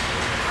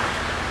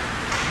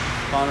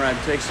 Conrad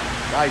takes a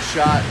nice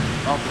shot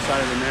off the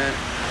side of the net.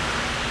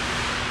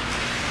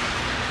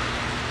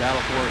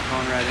 Battle for it.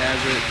 Conrad has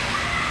it.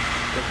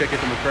 They'll kick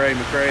it to McCray.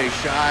 McCray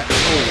shot.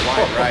 Oh,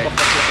 wide right.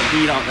 Some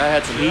heat on. That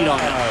had some heat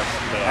on it.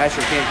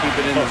 Asher can't keep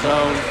it in the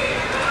zone.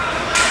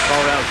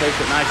 Colorado takes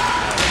it nice.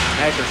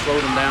 Asher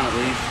slowed him down at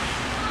least.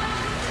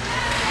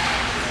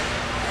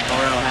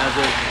 Colorado has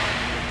it.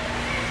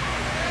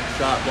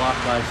 Shot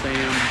blocked by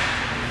Sam.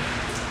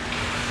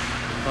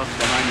 Puck's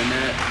behind the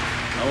net.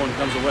 Owen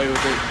comes away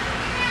with it.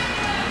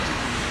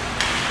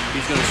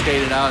 He's going to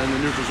skate it out in the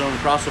neutral zone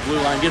across the blue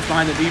line. Gets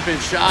behind the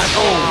defense. Shot.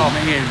 Oh,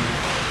 man.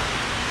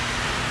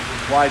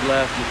 Wide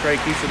left. McCray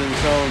keeps it in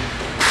the zone.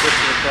 Flips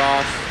it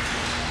across.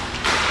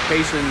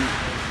 Payson.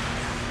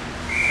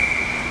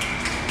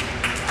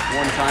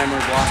 One-timer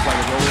blocked by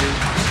the goalie.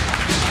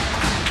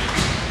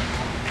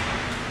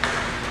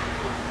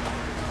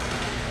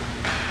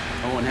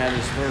 Owen had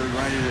his third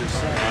right in his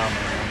second.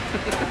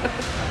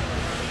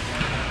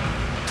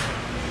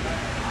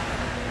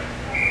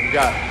 We've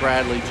got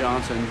Bradley,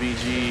 Johnson,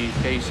 VG,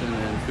 Kaysen,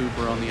 and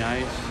Cooper on the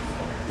ice.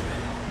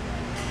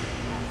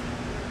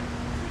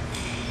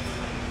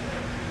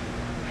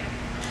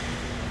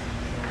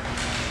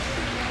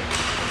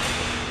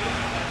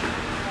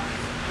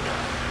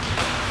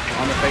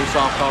 On the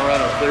face-off,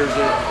 Colorado clears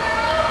it.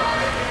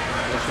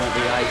 This won't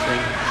be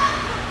icing.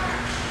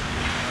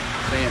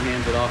 Sam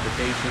hands it off to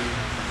Kaysen.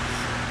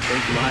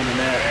 Takes it behind the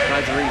net.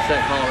 Tries to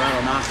reset.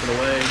 Colorado knocks it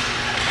away.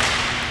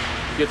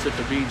 Gets it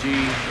to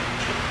VG.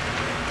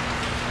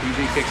 VG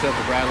kicks up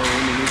to Bradley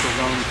in the neutral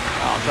zone.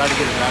 Try to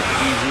get it back to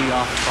VG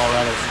off the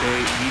Colorado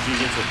skate. VG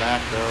gets it back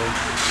though.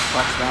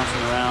 Puck's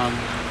bouncing around.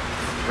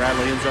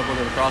 Bradley ends up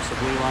with it across the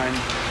blue line.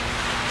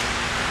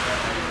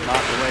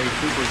 Knocked away.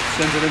 Cooper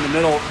sends it in the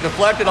middle.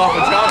 Deflected off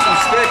of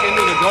Johnson's stick into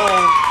the goal.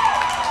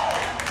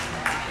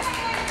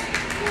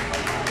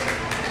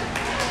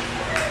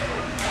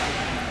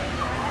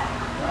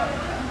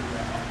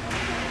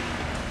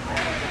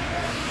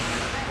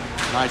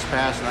 Nice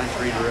pass, nice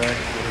redirect.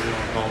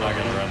 I'm not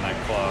going to run that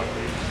clock.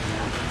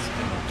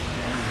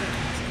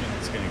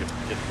 It's going to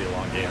get to be a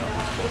long game at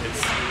this point.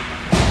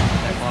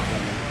 That clock on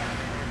there.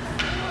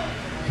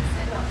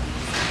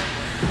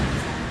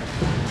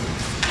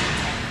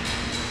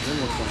 Then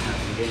what's going to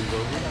happen? The game's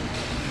over.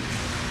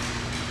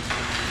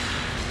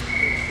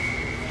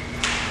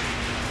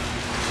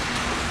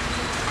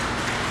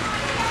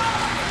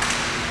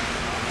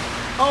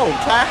 Oh,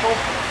 tackle.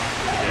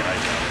 Yeah, I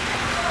know.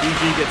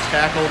 DG gets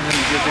tackled and then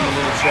he gives him a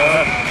little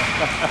shove.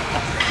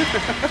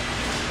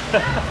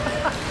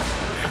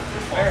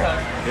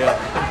 Yeah.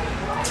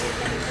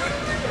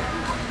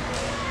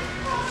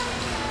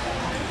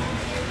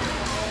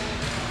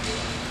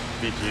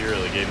 BG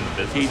really gave him the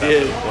business. He after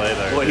did. The play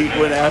there. Well, he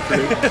went after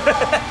it.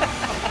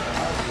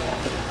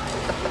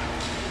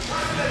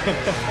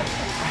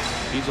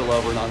 He's a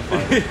lover, not a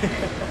fighter.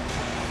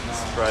 I'm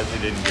surprised he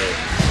didn't get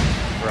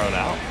thrown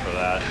out for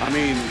that. I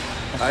mean,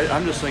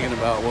 I'm just thinking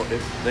about what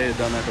if they had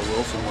done that to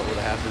Wilson, what would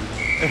have happened.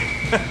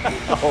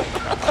 Oh,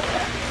 God.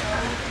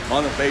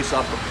 On the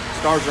face-off,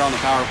 Stars are on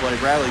the power play.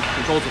 Bradley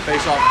controls the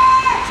face-off,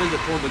 sends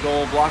it toward the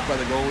goal, blocked by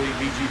the goalie.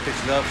 VG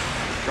picks it up,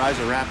 tries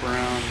to wrap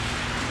around.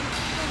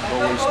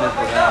 Goalie sniffed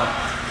it out.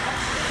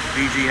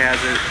 VG has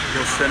it,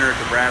 he'll center it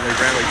to Bradley.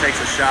 Bradley takes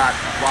a shot,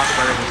 blocked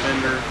by the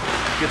defender,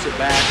 gets it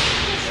back,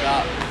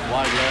 shot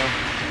wide left.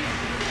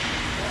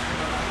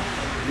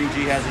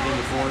 VG has it in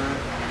the corner.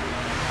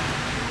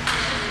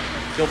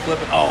 He'll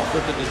flip it. Oh,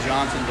 flipped it to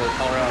Johnson, but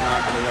Colorado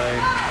knocked it away.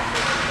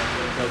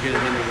 They'll get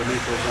it into the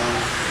neutral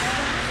zone.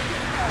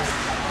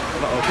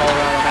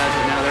 Colorado has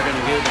it now. They're going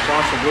to get it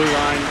across the blue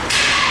line.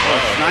 Oh,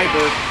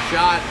 sniper,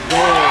 shot,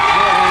 goal. Goal.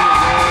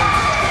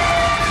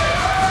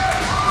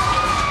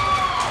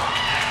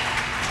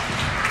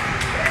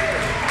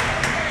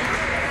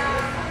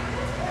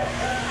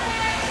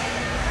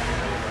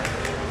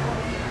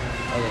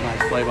 That was a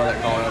nice play by that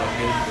Colorado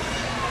kid.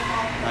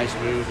 Nice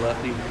move,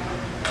 lefty.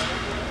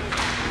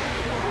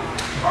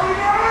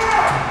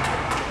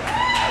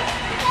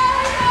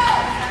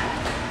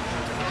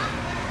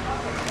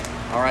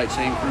 All right,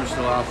 same crew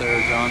still out there.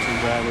 Johnson,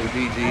 Bradley,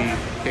 VG,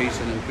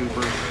 Kaysen, and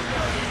Cooper.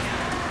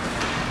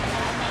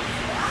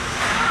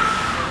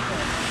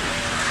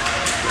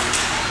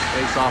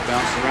 Face-off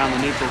bounces around the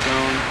neutral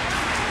zone.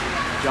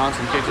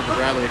 Johnson kicks it to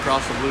Bradley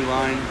across the blue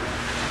line.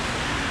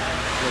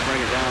 He'll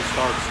bring it down,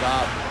 start,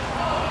 stop.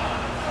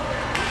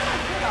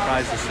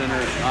 Tries to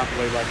center, knocked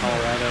away by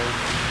Colorado.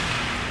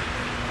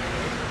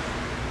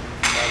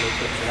 Bradley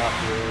flips it out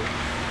to the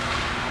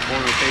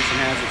corner. Kaysen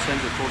has it,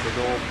 sends it toward the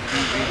goal.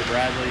 VG to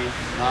Bradley,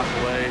 knocked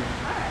away.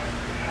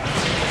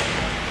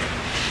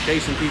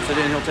 Kaysen keeps it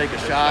in, he'll take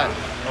a shot.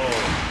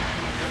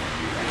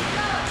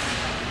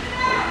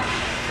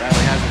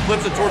 Bradley has it,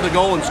 flips it toward the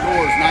goal and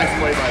scores. Nice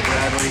play by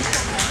Bradley.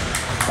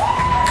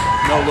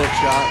 No look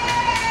shot.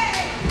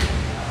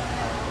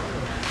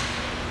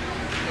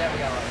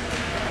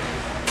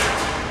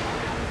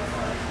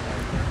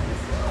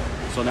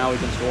 So now we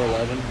can score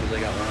 11 because they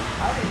got one.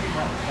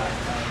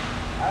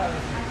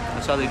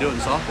 That's how they do it in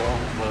softball.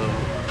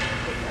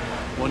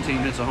 One team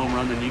hits a home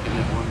run, then you can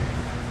hit one.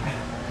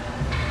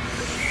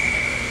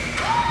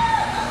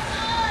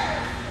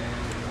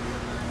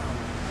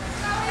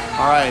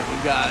 All right,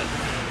 we've got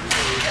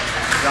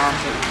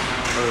Johnson,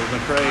 or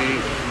McCray,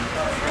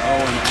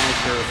 Owen,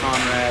 Asher,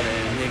 Conrad,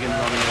 and Higgins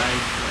on the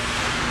ice.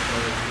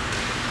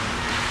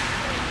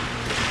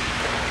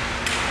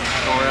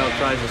 Colorado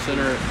tries to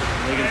center it.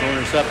 Higgins will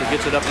intercept it,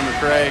 gets it up to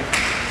McCray.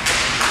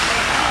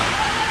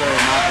 McCray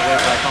knocked away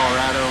by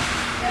Colorado.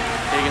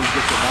 Higgins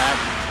gets it back.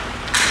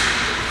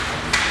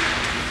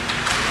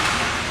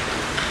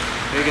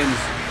 Higgins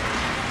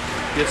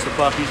gets the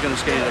puck. He's going to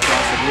skate it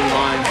across the blue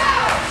line.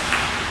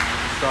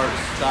 Starts,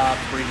 stops,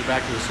 brings it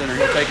back to the center.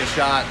 He'll take a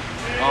shot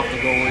off the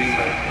goalie,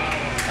 but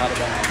out of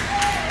bounds.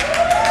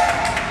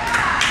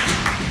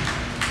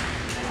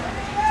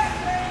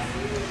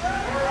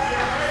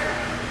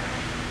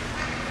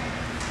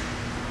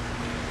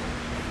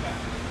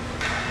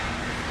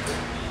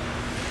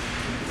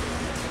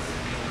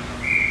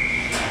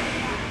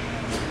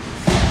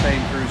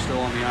 Same crew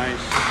still on the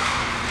ice.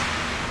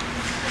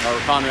 or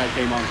Conrad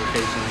came on for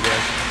Casey, I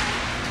guess.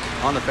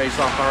 On the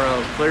face-off,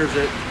 Colorado clears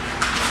it.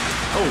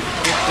 Oh,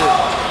 gets it.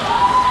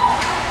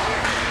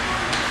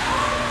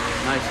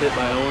 Nice hit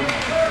by Owen.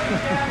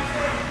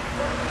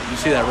 You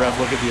see that ref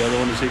look at the other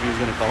one to see if he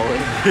was going to call it.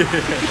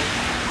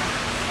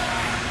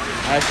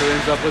 Asher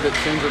ends up with it,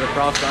 sends it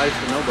across the ice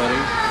to nobody.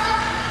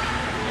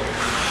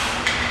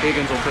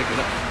 Higgins will pick it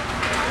up.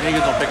 He's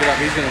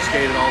going to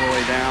skate it all the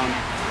way down.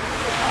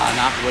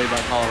 Knocked away by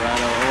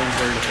Colorado. Owen's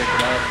there to pick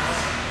it up.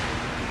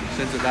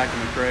 Sends it back to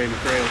McCray.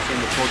 McCray will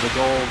send it toward the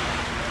goal.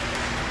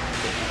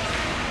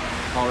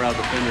 Colorado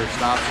defender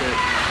stops it.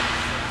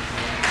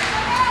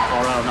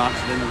 Colorado knocks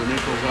it into the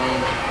neutral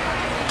zone.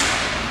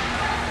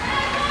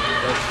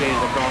 They'll skate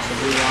it across the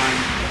blue line.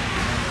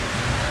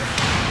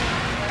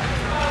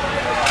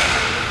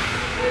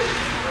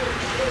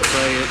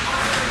 McCray it.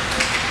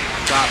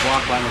 Shot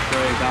blocked by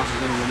McCray.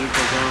 Bounces into the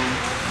neutral zone.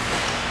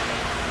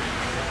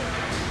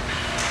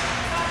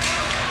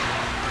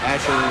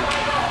 Asher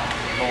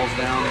falls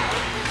down,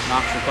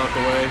 knocks the puck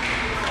away.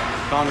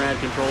 Conrad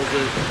controls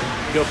it.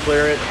 He'll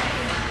clear it.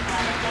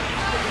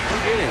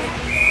 Get him.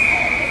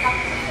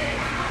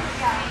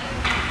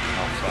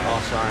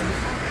 Offside.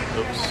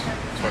 Oops.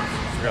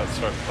 Forgot to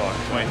start the clock.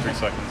 23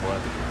 seconds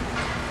left.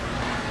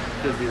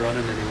 Could be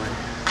running anyway.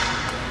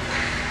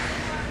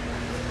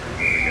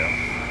 There we go.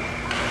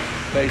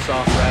 Face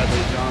off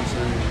Bradley,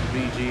 Johnson,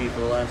 BG for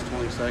the last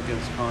 20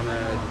 seconds.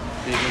 Conrad,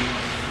 Higgins.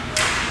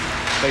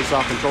 Face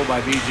off controlled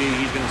by BG.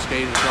 He's going to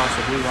skate it across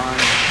the blue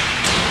line.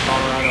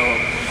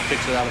 Colorado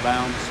kicks it out of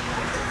bounds.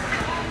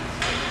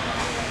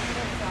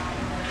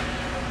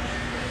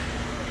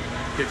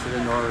 Kicks it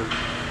into our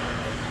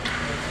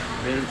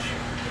bench.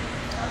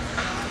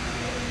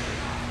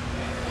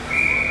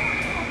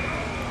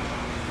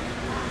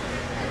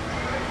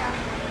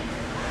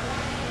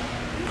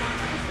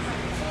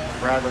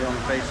 Bradley on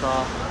the face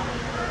off.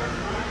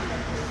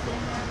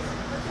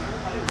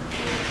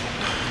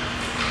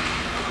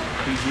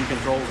 PG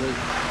controls it.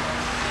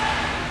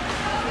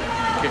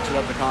 Kicks it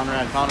up to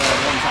Conrad. Conrad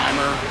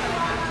one-timer.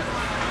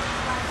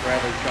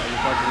 Bradley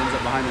ends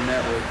up behind the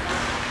net with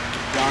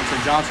Johnson.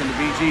 Johnson to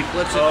BG.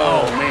 Flips it.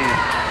 Oh, man.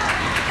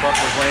 Puck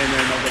was laying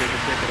there. Nobody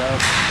could pick it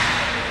up.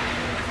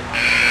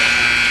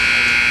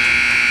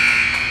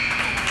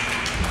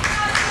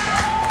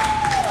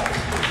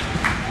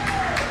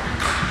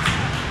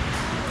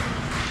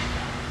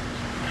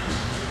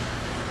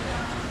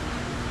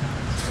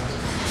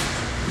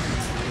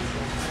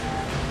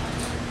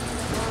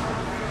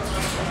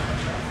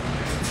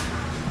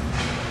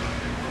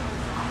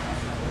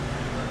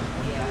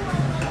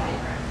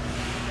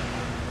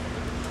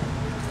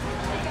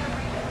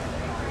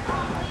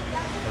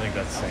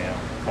 That's Sam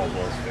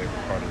Caldwell's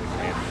favorite part of the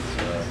game is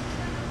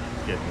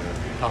getting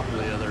the Top of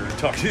the other.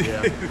 talking.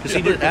 Yeah. Because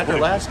he did after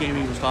last game.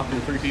 He was talking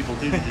to 3 people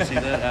too. Did you see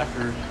that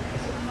after?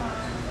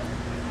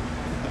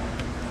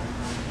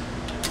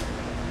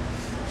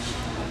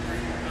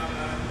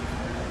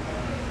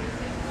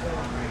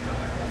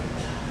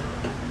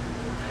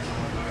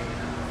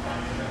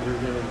 We were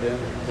giving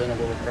Ben a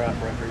little crap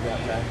after he got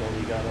tackled.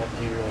 He got up.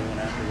 He really went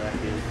after that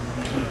kid.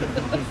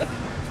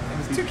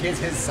 It was 2 kids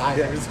his size.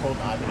 They were just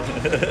holding on to him.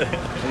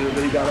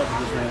 But he got up and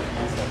just ran.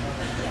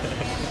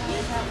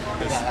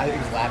 Yeah, I think he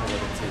was laughing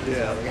with him too.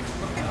 Yeah.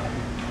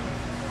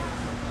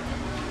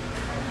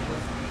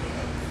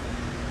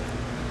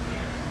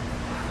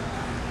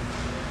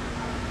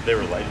 They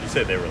were like, you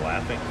said they were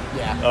laughing?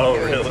 Yeah. Oh,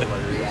 Yeah, really?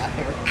 Yeah.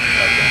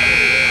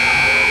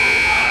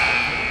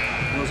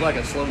 It was like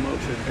a slow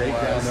motion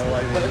takedown. Though,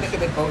 like, But I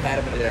think they both had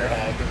him in a bear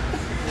bag.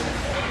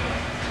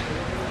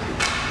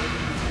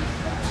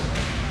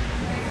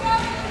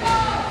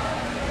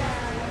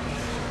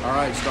 all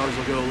right, Stars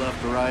will go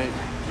left to right.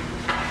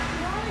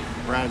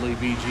 Bradley,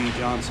 BG,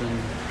 Johnson,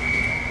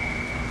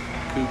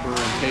 Cooper,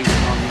 and Casey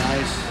on the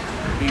ice.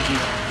 BG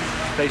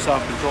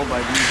face-off controlled by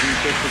BG,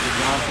 kicks it to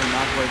Johnson,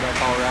 knocked away by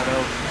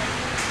Colorado.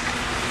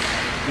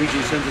 BG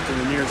sends it to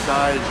the near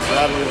side.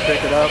 Bradley will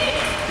pick it up.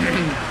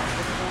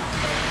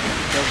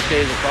 They'll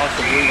skate across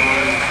the blue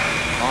line.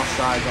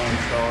 Offsides on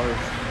Stars.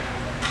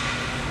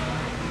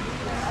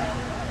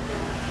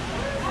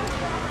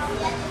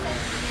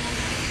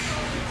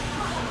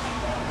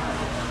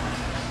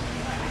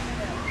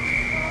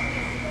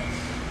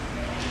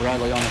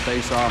 Bradley on the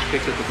face-off,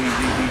 kicks it to BG.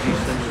 BG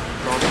sends it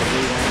across the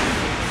blue line.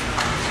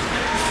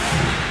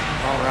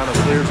 Colorado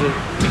clears it.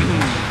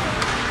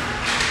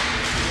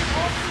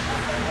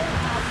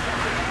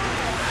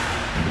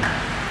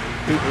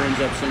 Cooper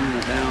ends up sending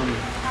it down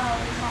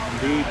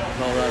deep.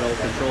 Colorado will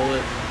control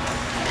it.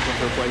 Look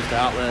for a place to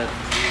outlet.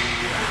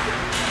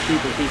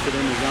 Cooper keeps it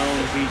in the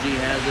zone. BG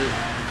has it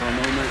for a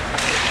moment.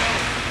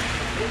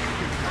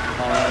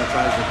 Colorado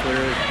tries to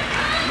clear it.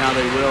 Now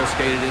they will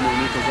skate it into the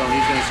neutral zone.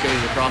 He's going to skate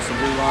it across the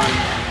blue line.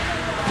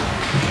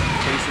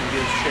 Casey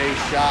gives Shea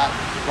shot.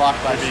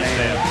 Blocked by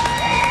Sam.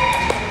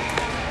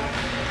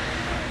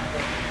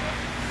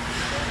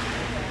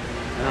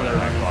 Another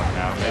line clock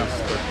now. Maybe it's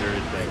third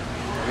period thing.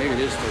 Maybe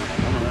it is third.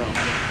 I don't know.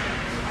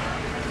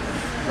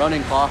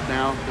 Running clock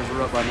now because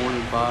we're up by more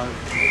than 5.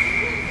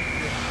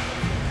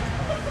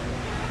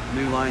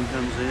 New line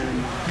comes in.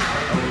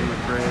 Owen,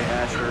 McCray,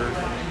 Asher,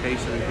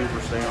 Payson, and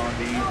Cooper stay on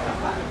deep.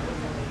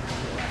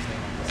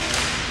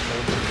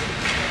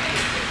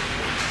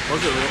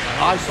 Was it real?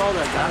 I saw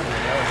that guy.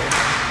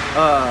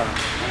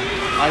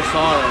 I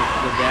saw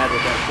the dad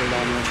with that shirt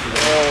on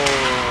yesterday. Oh.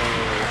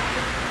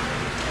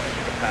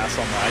 The pass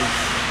on the ice.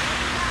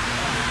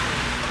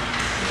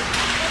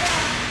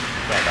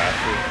 That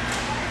Asher.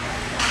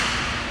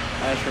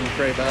 Asher,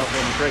 McCray,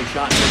 Battlefield, McCray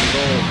shot to the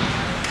goal.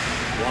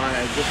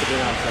 Wide, just a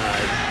bit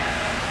outside.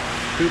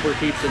 Cooper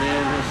keeps it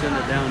in. He'll send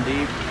it down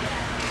deep.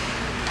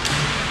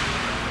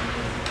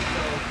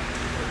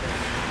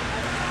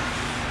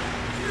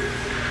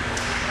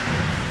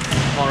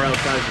 Colorado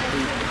tries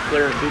to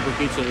clear it. Cooper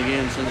keeps it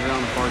again, sends it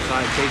around the far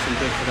side. Payson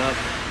picks it up.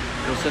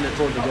 He'll send it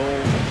toward the goal.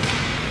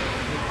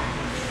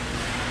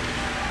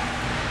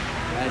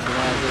 Asher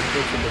has it,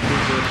 kicks it to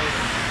Cooper.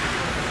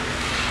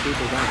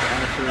 Cooper back to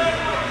Asher.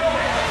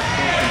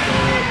 Can't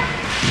control it.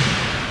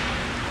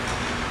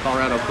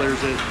 Colorado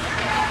clears it.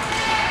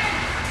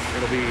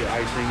 It'll be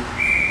icing.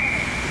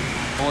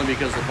 Only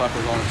because the puck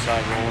was on its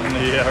side rolling.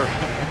 Yeah.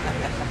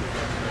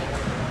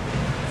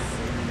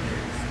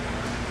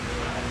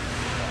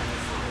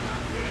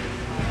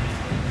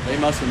 They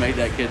must have made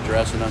that kid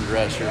dress and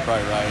undress. You're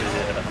probably right.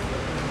 Yeah.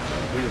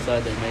 We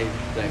decided they made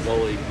that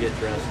goalie get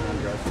dressed and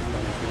undressed.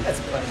 That's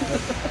funny.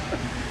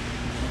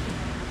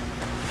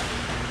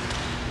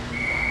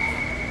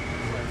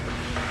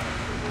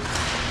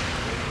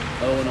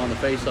 Owen on the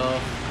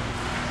face-off.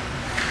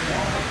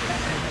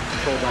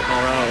 Controlled by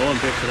Colorado. Owen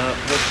picks it up.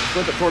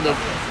 Flip it toward the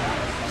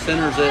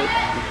centers it.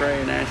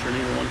 McCray and Asher,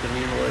 neither one can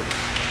handle it.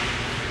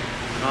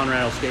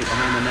 Conrad will skate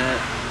behind the net.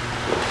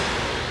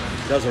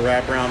 Does a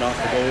wraparound off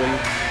the goalie.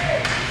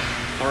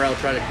 Colorado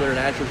tried to clear it.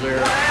 Asher's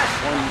there.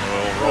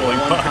 Rolling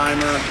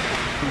one-timer.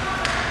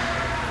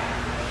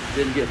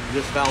 Didn't get,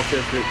 just foul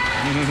tipped it.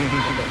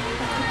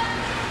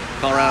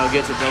 Colorado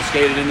gets it. They'll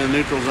skate it into the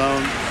neutral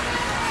zone.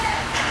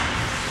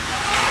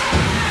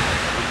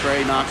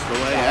 McCray knocks it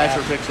away.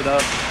 Asher picks it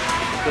up.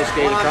 He'll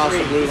skate across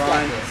the blue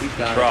line. He's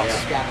got Cross.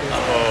 it. Yeah.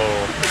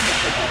 Oh.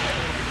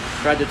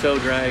 Tried to toe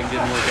drag,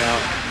 didn't work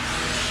out.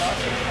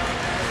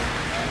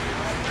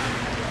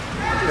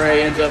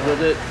 McCray ends up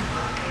with it.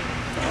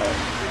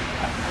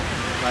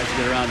 Tries to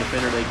get around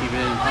defender. They keep it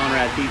in.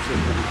 Conrad keeps it.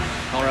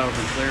 Colorado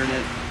from clearing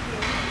it.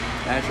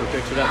 Asher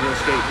picks it up. He'll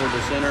skate toward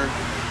the center.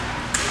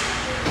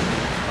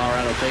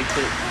 Colorado takes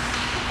it.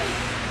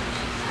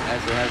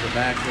 Asher has it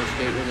back. He'll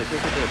skate with it.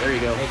 Kick it. There you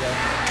go. There you go.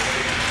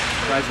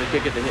 Tries to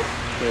kick it to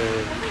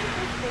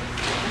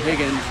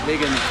Higgins.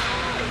 Higgins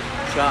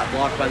shot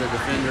blocked by the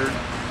defender.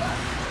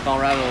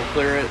 Colorado will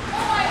clear it.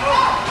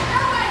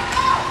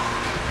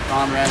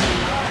 Conrad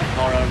and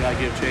Colorado got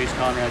to give chase.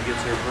 Conrad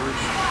gets there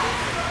first.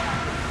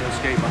 He'll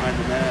skate behind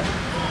the net.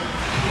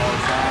 Far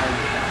side.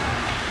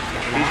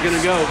 He's going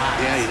to go.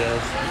 Yeah, he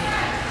does.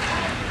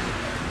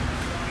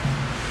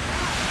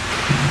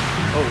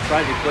 Oh,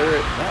 tried to clear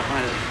it. That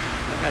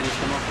guy just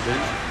come off the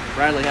bench.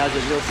 Bradley has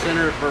it. He'll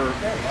center for.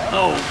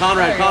 Oh,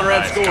 Conrad.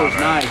 Conrad Nice, scores.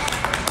 Conrad.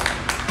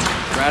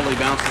 Nice. Bradley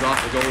bounced it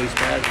off the goalie's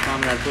pad.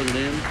 Conrad put it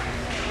in.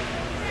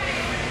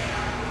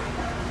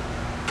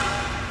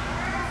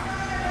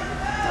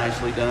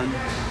 Nicely done.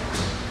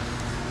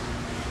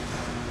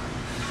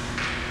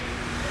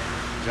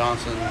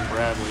 Johnson,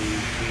 Bradley,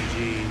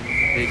 PG,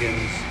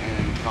 Higgins,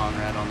 and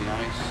Conrad on the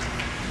ice.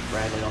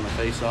 Bradley on the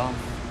face-off.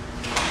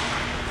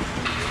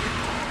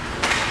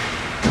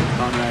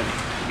 Conrad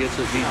gets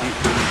it.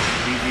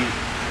 BG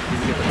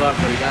didn't get the puck,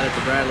 but he got it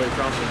to Bradley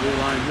across the blue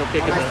line. He'll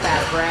kick it Nice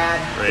pass, to Brad.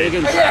 Great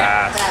Higgins.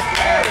 pass.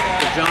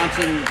 To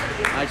Johnson.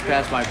 Nice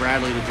pass by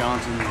Bradley to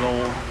Johnson.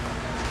 Goal.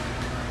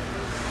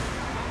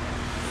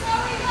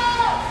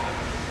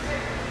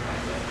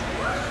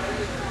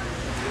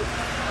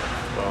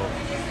 Well,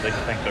 they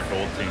can thank their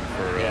gold team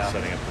for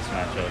setting up this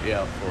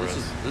matchup for us.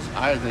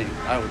 I think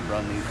I would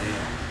run these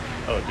games.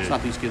 Oh, dude. It's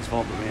not these kids'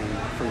 fault, but man,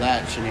 for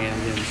that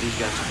shenanigans, these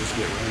guys should just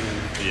get ran.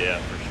 Yeah,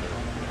 for sure.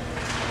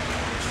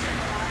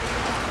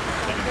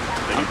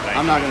 They can thank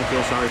I'm not going to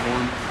feel sorry for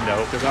them.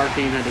 No. Because our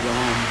team had to go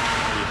home.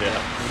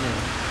 Yeah.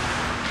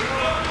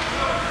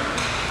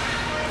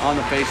 On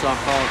the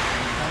face-off call,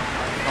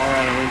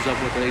 Colorado ends up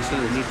with a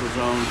center neutral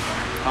zone.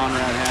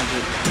 Conrad has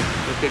it.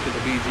 He'll kick it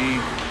to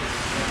BG.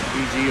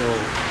 BG will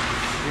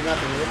Do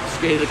nothing with it.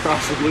 skate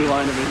across the blue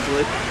line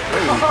eventually.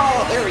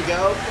 Oh, there we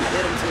go.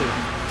 Hit him too.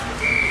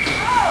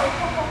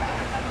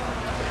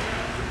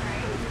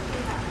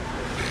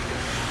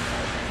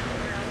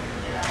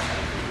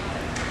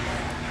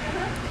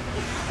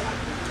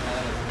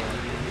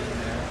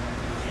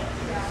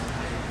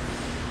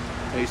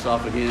 Face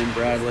off again,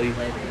 Bradley.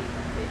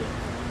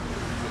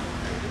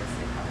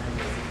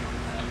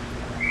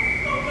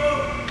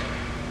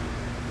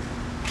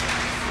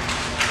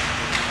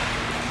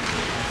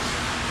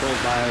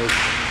 Controlled by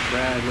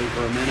Bradley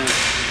for a minute.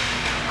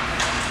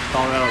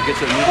 Colorado gets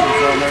it in neutral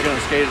zone. They're going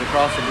to skate it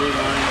across the blue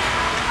line.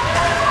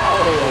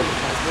 Oh,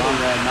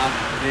 Conrad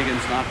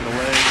Higgins knocked it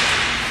away.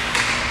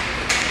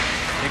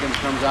 Higgins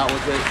comes out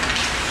with it.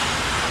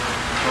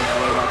 Pushed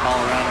away by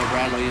Colorado.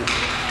 Bradley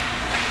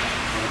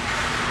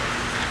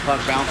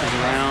Puck bounces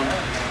around.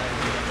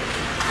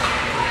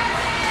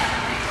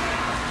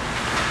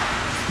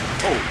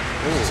 Oh.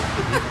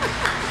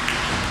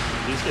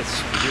 Did he just get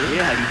speared?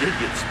 Yeah, he did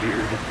get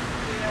speared.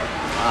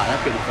 That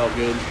couldn't have felt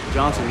good.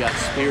 Johnson got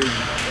speared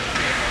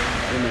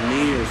in the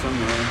knee or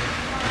somewhere.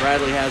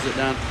 Bradley has it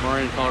down far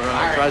in Colorado.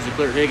 Right. Tries to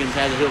clear Higgins,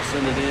 has it, he'll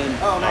send it in.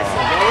 Oh, nice.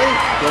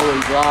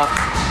 Goalie blocked.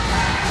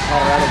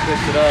 Colorado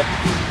picks it up.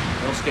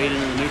 They'll skate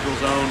into the neutral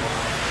zone.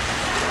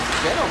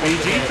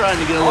 BG trying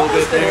to get a little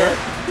bit there.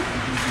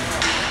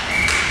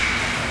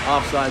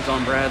 Offsides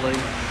on Bradley.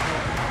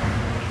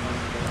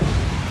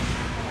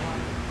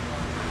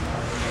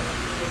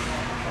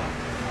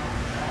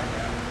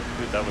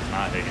 Dude, that was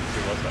not Higgins.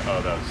 Who was that?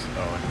 Oh, that was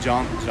Owen.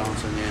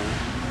 Johnson, yeah.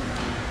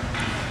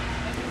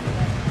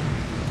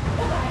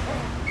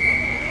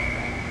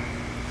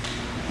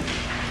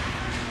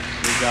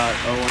 We've got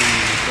Owen,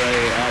 Trey,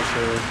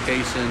 Asher,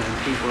 Kaysen, and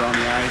Cooper on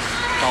the ice.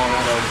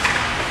 Colorado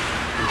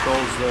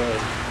controls the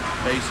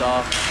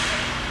face-off.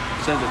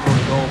 Sends it toward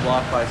the goal,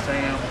 blocked by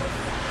Sam.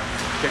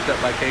 Picked up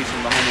by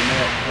Kaysen behind the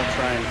net. He'll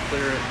try and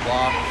clear it,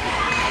 blocked,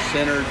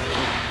 centered.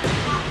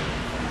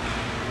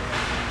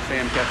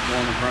 Sam kept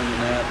going in front of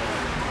the net.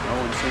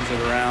 Owen sends it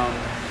around.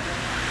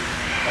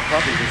 That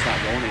probably just not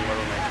going anywhere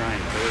when they try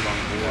and clear it on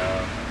the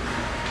board.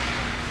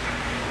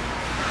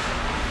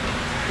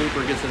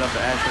 Cooper gets it up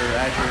to Asher.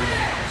 Asher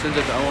sends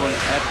it to Owen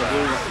at the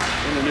blue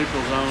in the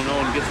neutral zone.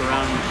 Owen gets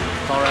around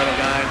Colorado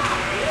guy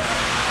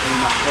and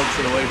pokes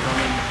it away from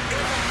him.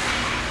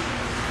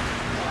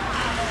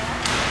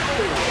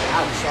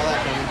 I saw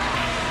that coming.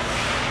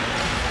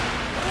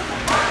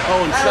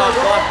 Owen shot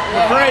block.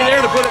 McRae there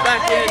to put it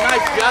back in.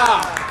 Nice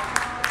job.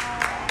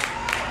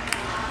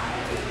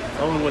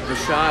 Owen with the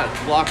shot,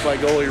 blocked by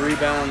goalie,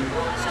 rebound,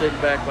 stick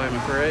back by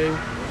McRae.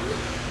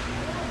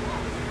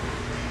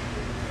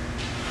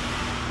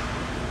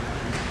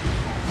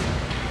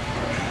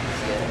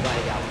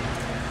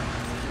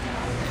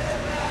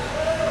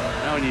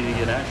 Now we need to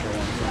get Asher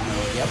one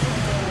somehow. Yep.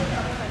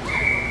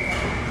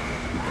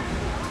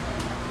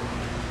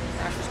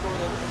 Asher scored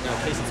though? No,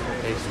 Kaysen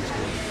scored. Kaysen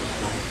scored.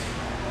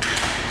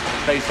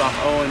 Face off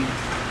Owen.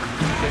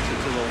 Kicks it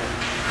to the wall.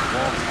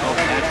 Oh,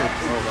 Asher.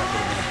 Oh, that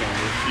could have been a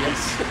penalty. Yes.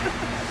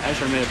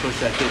 Asher may have pushed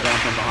that kid down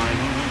from behind.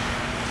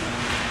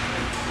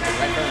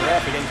 Right from the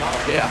ref, he didn't call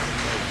it. Yeah.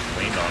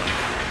 Leaned on him.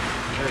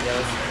 There he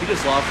goes. He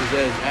just lost his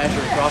edge. Asher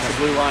across the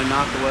blue line,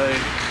 knocked away.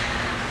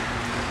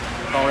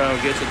 Colorado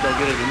gets it. They'll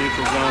get it to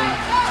neutral zone.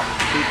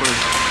 Cooper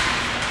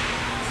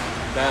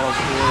battles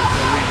for it.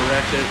 They'll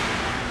redirect it.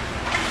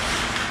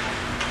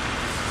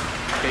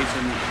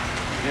 Kaysen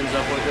ends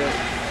up with it.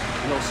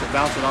 He'll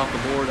bounce it off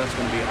the board. That's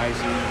going to be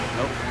icing.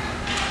 Nope.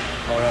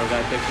 Colorado guy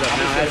picks it up.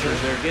 Now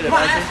Asher's there. Get it,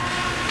 Asher.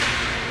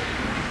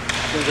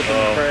 Sends it to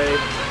McRae.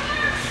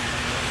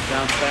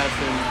 Bounce past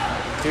him.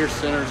 Pierce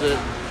centers it.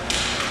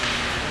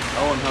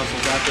 Owen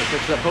hustles after it.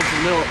 Picks it up. Pokes in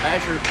the middle.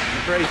 Asher.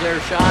 McRae's there.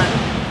 Shot.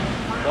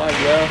 Wide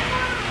left.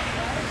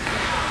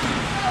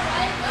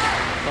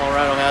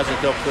 Colorado has it.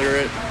 They'll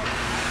clear it.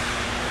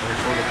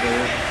 They'll sort of clear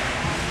it.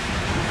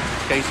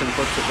 Kaysen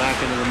puts it back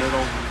into the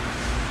middle.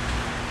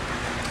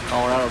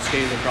 Colorado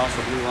skating across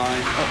the blue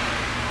line. Oh.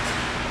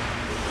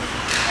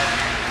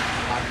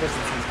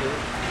 Christensen's good.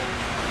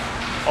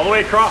 All the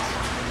way across.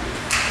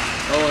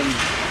 Owen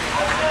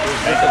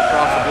gets it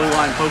across the blue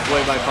line, poked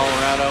away by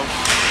Colorado.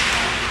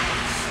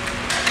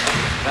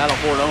 Battle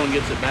for it, Owen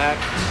gets it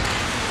back.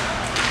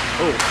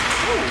 Oh.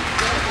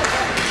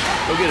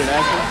 Go get it,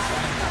 Asher.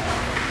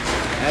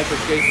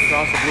 Asher skates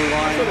across the blue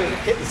line.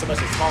 Hitting so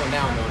much it's falling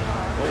down though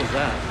now. What was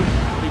that?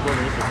 What are you going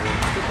to look for? I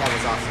think that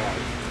was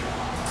offside.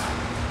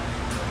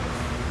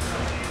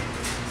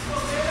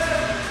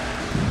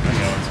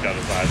 Owen's got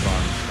his eyes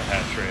on the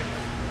hat trick.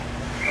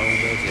 Owen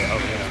does, yeah.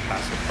 Oh, yeah.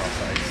 Pass it across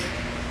ice.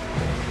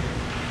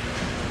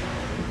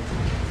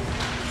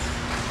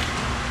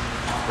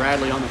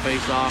 Bradley on the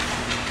face-off.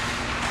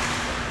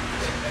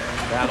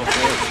 Battle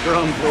for it,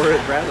 scrum for it.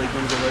 Bradley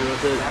comes away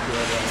with it.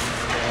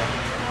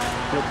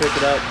 He'll pick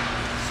it up.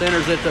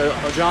 Centers it to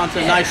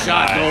Johnson. Nice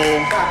shot,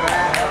 goal.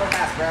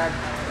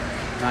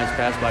 Nice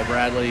pass by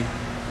Bradley.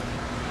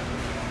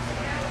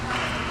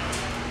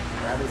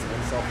 Bradley's an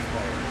unselfish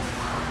player.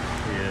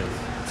 He is.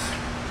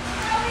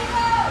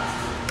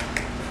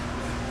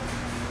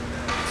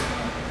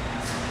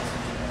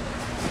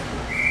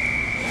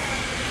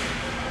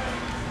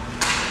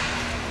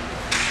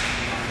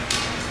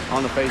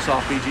 On the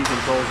face-off, BG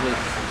controls it.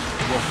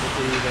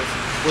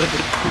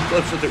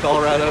 Flips it to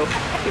Colorado.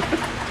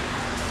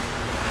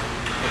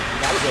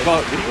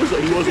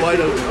 He was wide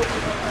open.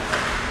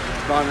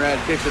 Conrad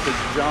kicks it to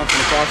Johnson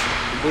across the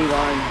blue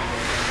line.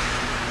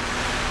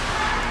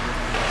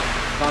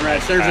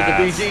 Conrad centers it to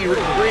BG,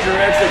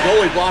 redirects it.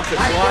 Goalie blocks it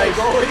twice.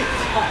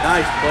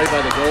 Nice play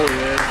by the goalie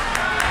there.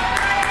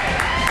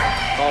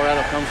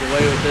 Colorado comes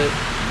away with it.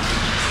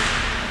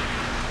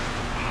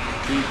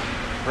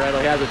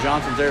 Bradley has it.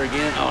 Johnson's there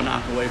again. Oh,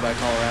 knocked away by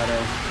Colorado.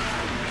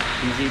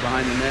 BG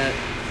behind the net.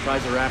 Tries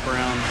to wrap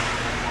around.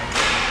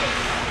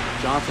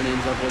 Johnson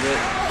ends up with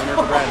it.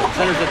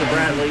 Centers it to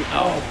Bradley.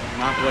 Oh,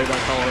 knocked away by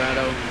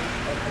Colorado.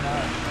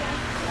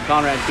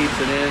 Conrad keeps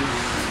it in,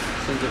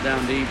 sends it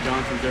down deep.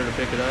 Johnson's there to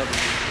pick it up.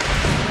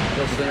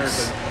 Still center,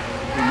 but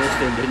he missed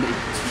him, didn't he?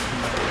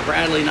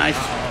 Bradley, nice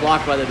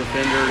block by the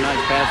defender.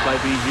 Nice pass by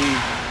BG.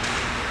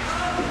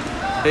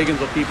 Higgins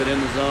will keep it in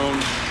the zone.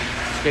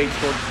 Skates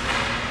towards.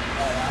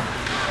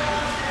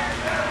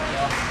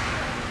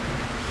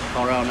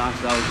 Colorado knocks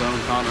it out of the zone.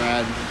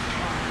 Conrad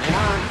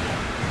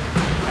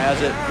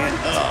has it. Can't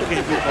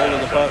get hold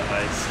of the puck.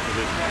 Nice.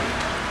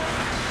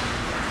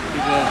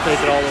 He's going to take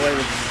it all the way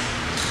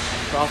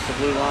across the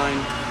blue line.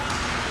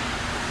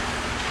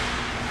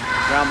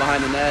 Round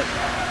behind the net.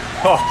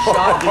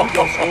 Shot. Did he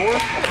go score?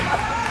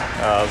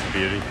 Oh, that was a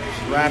beauty.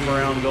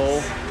 Wraparound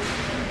goal.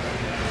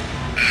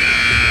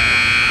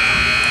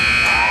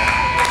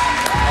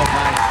 Oh,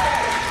 nice.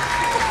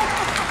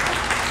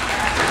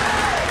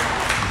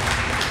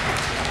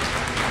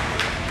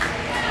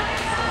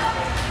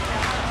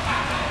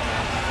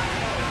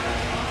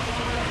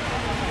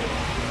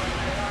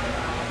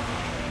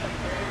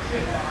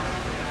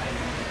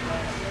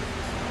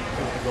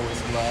 Go with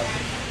some love.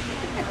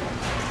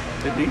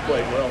 He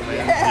played well,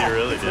 man. Yeah, He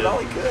really he did. all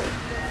he could.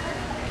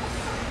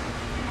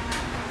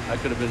 That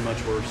could have been much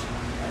worse.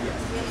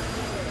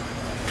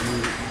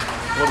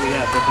 What do we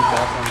have? 50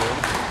 shots on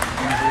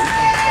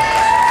goal?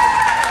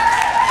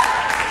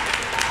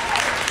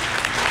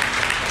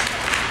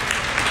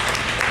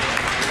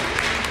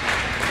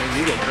 Did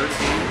he get hurt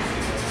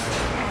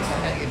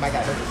again? He might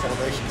got hurt in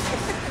celebration.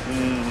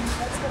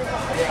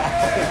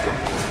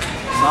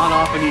 Not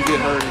often you get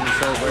hurt in the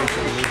celebration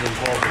and losing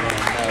 12 to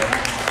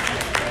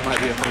 1. Might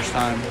be a first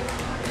time.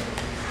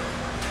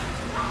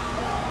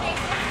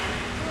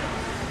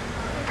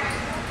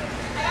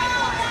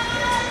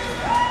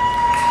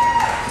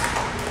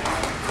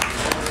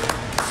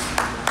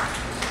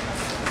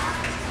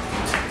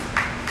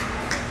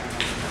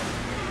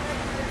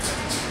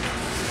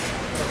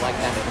 Like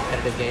that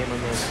competitive game on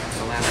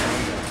the last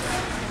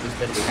one. He's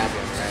been to be happy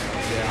on the right.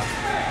 Yeah.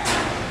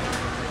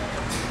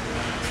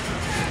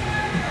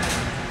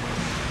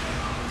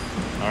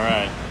 All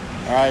right.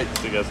 All right.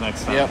 See you guys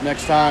next time. Yep,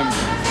 next time.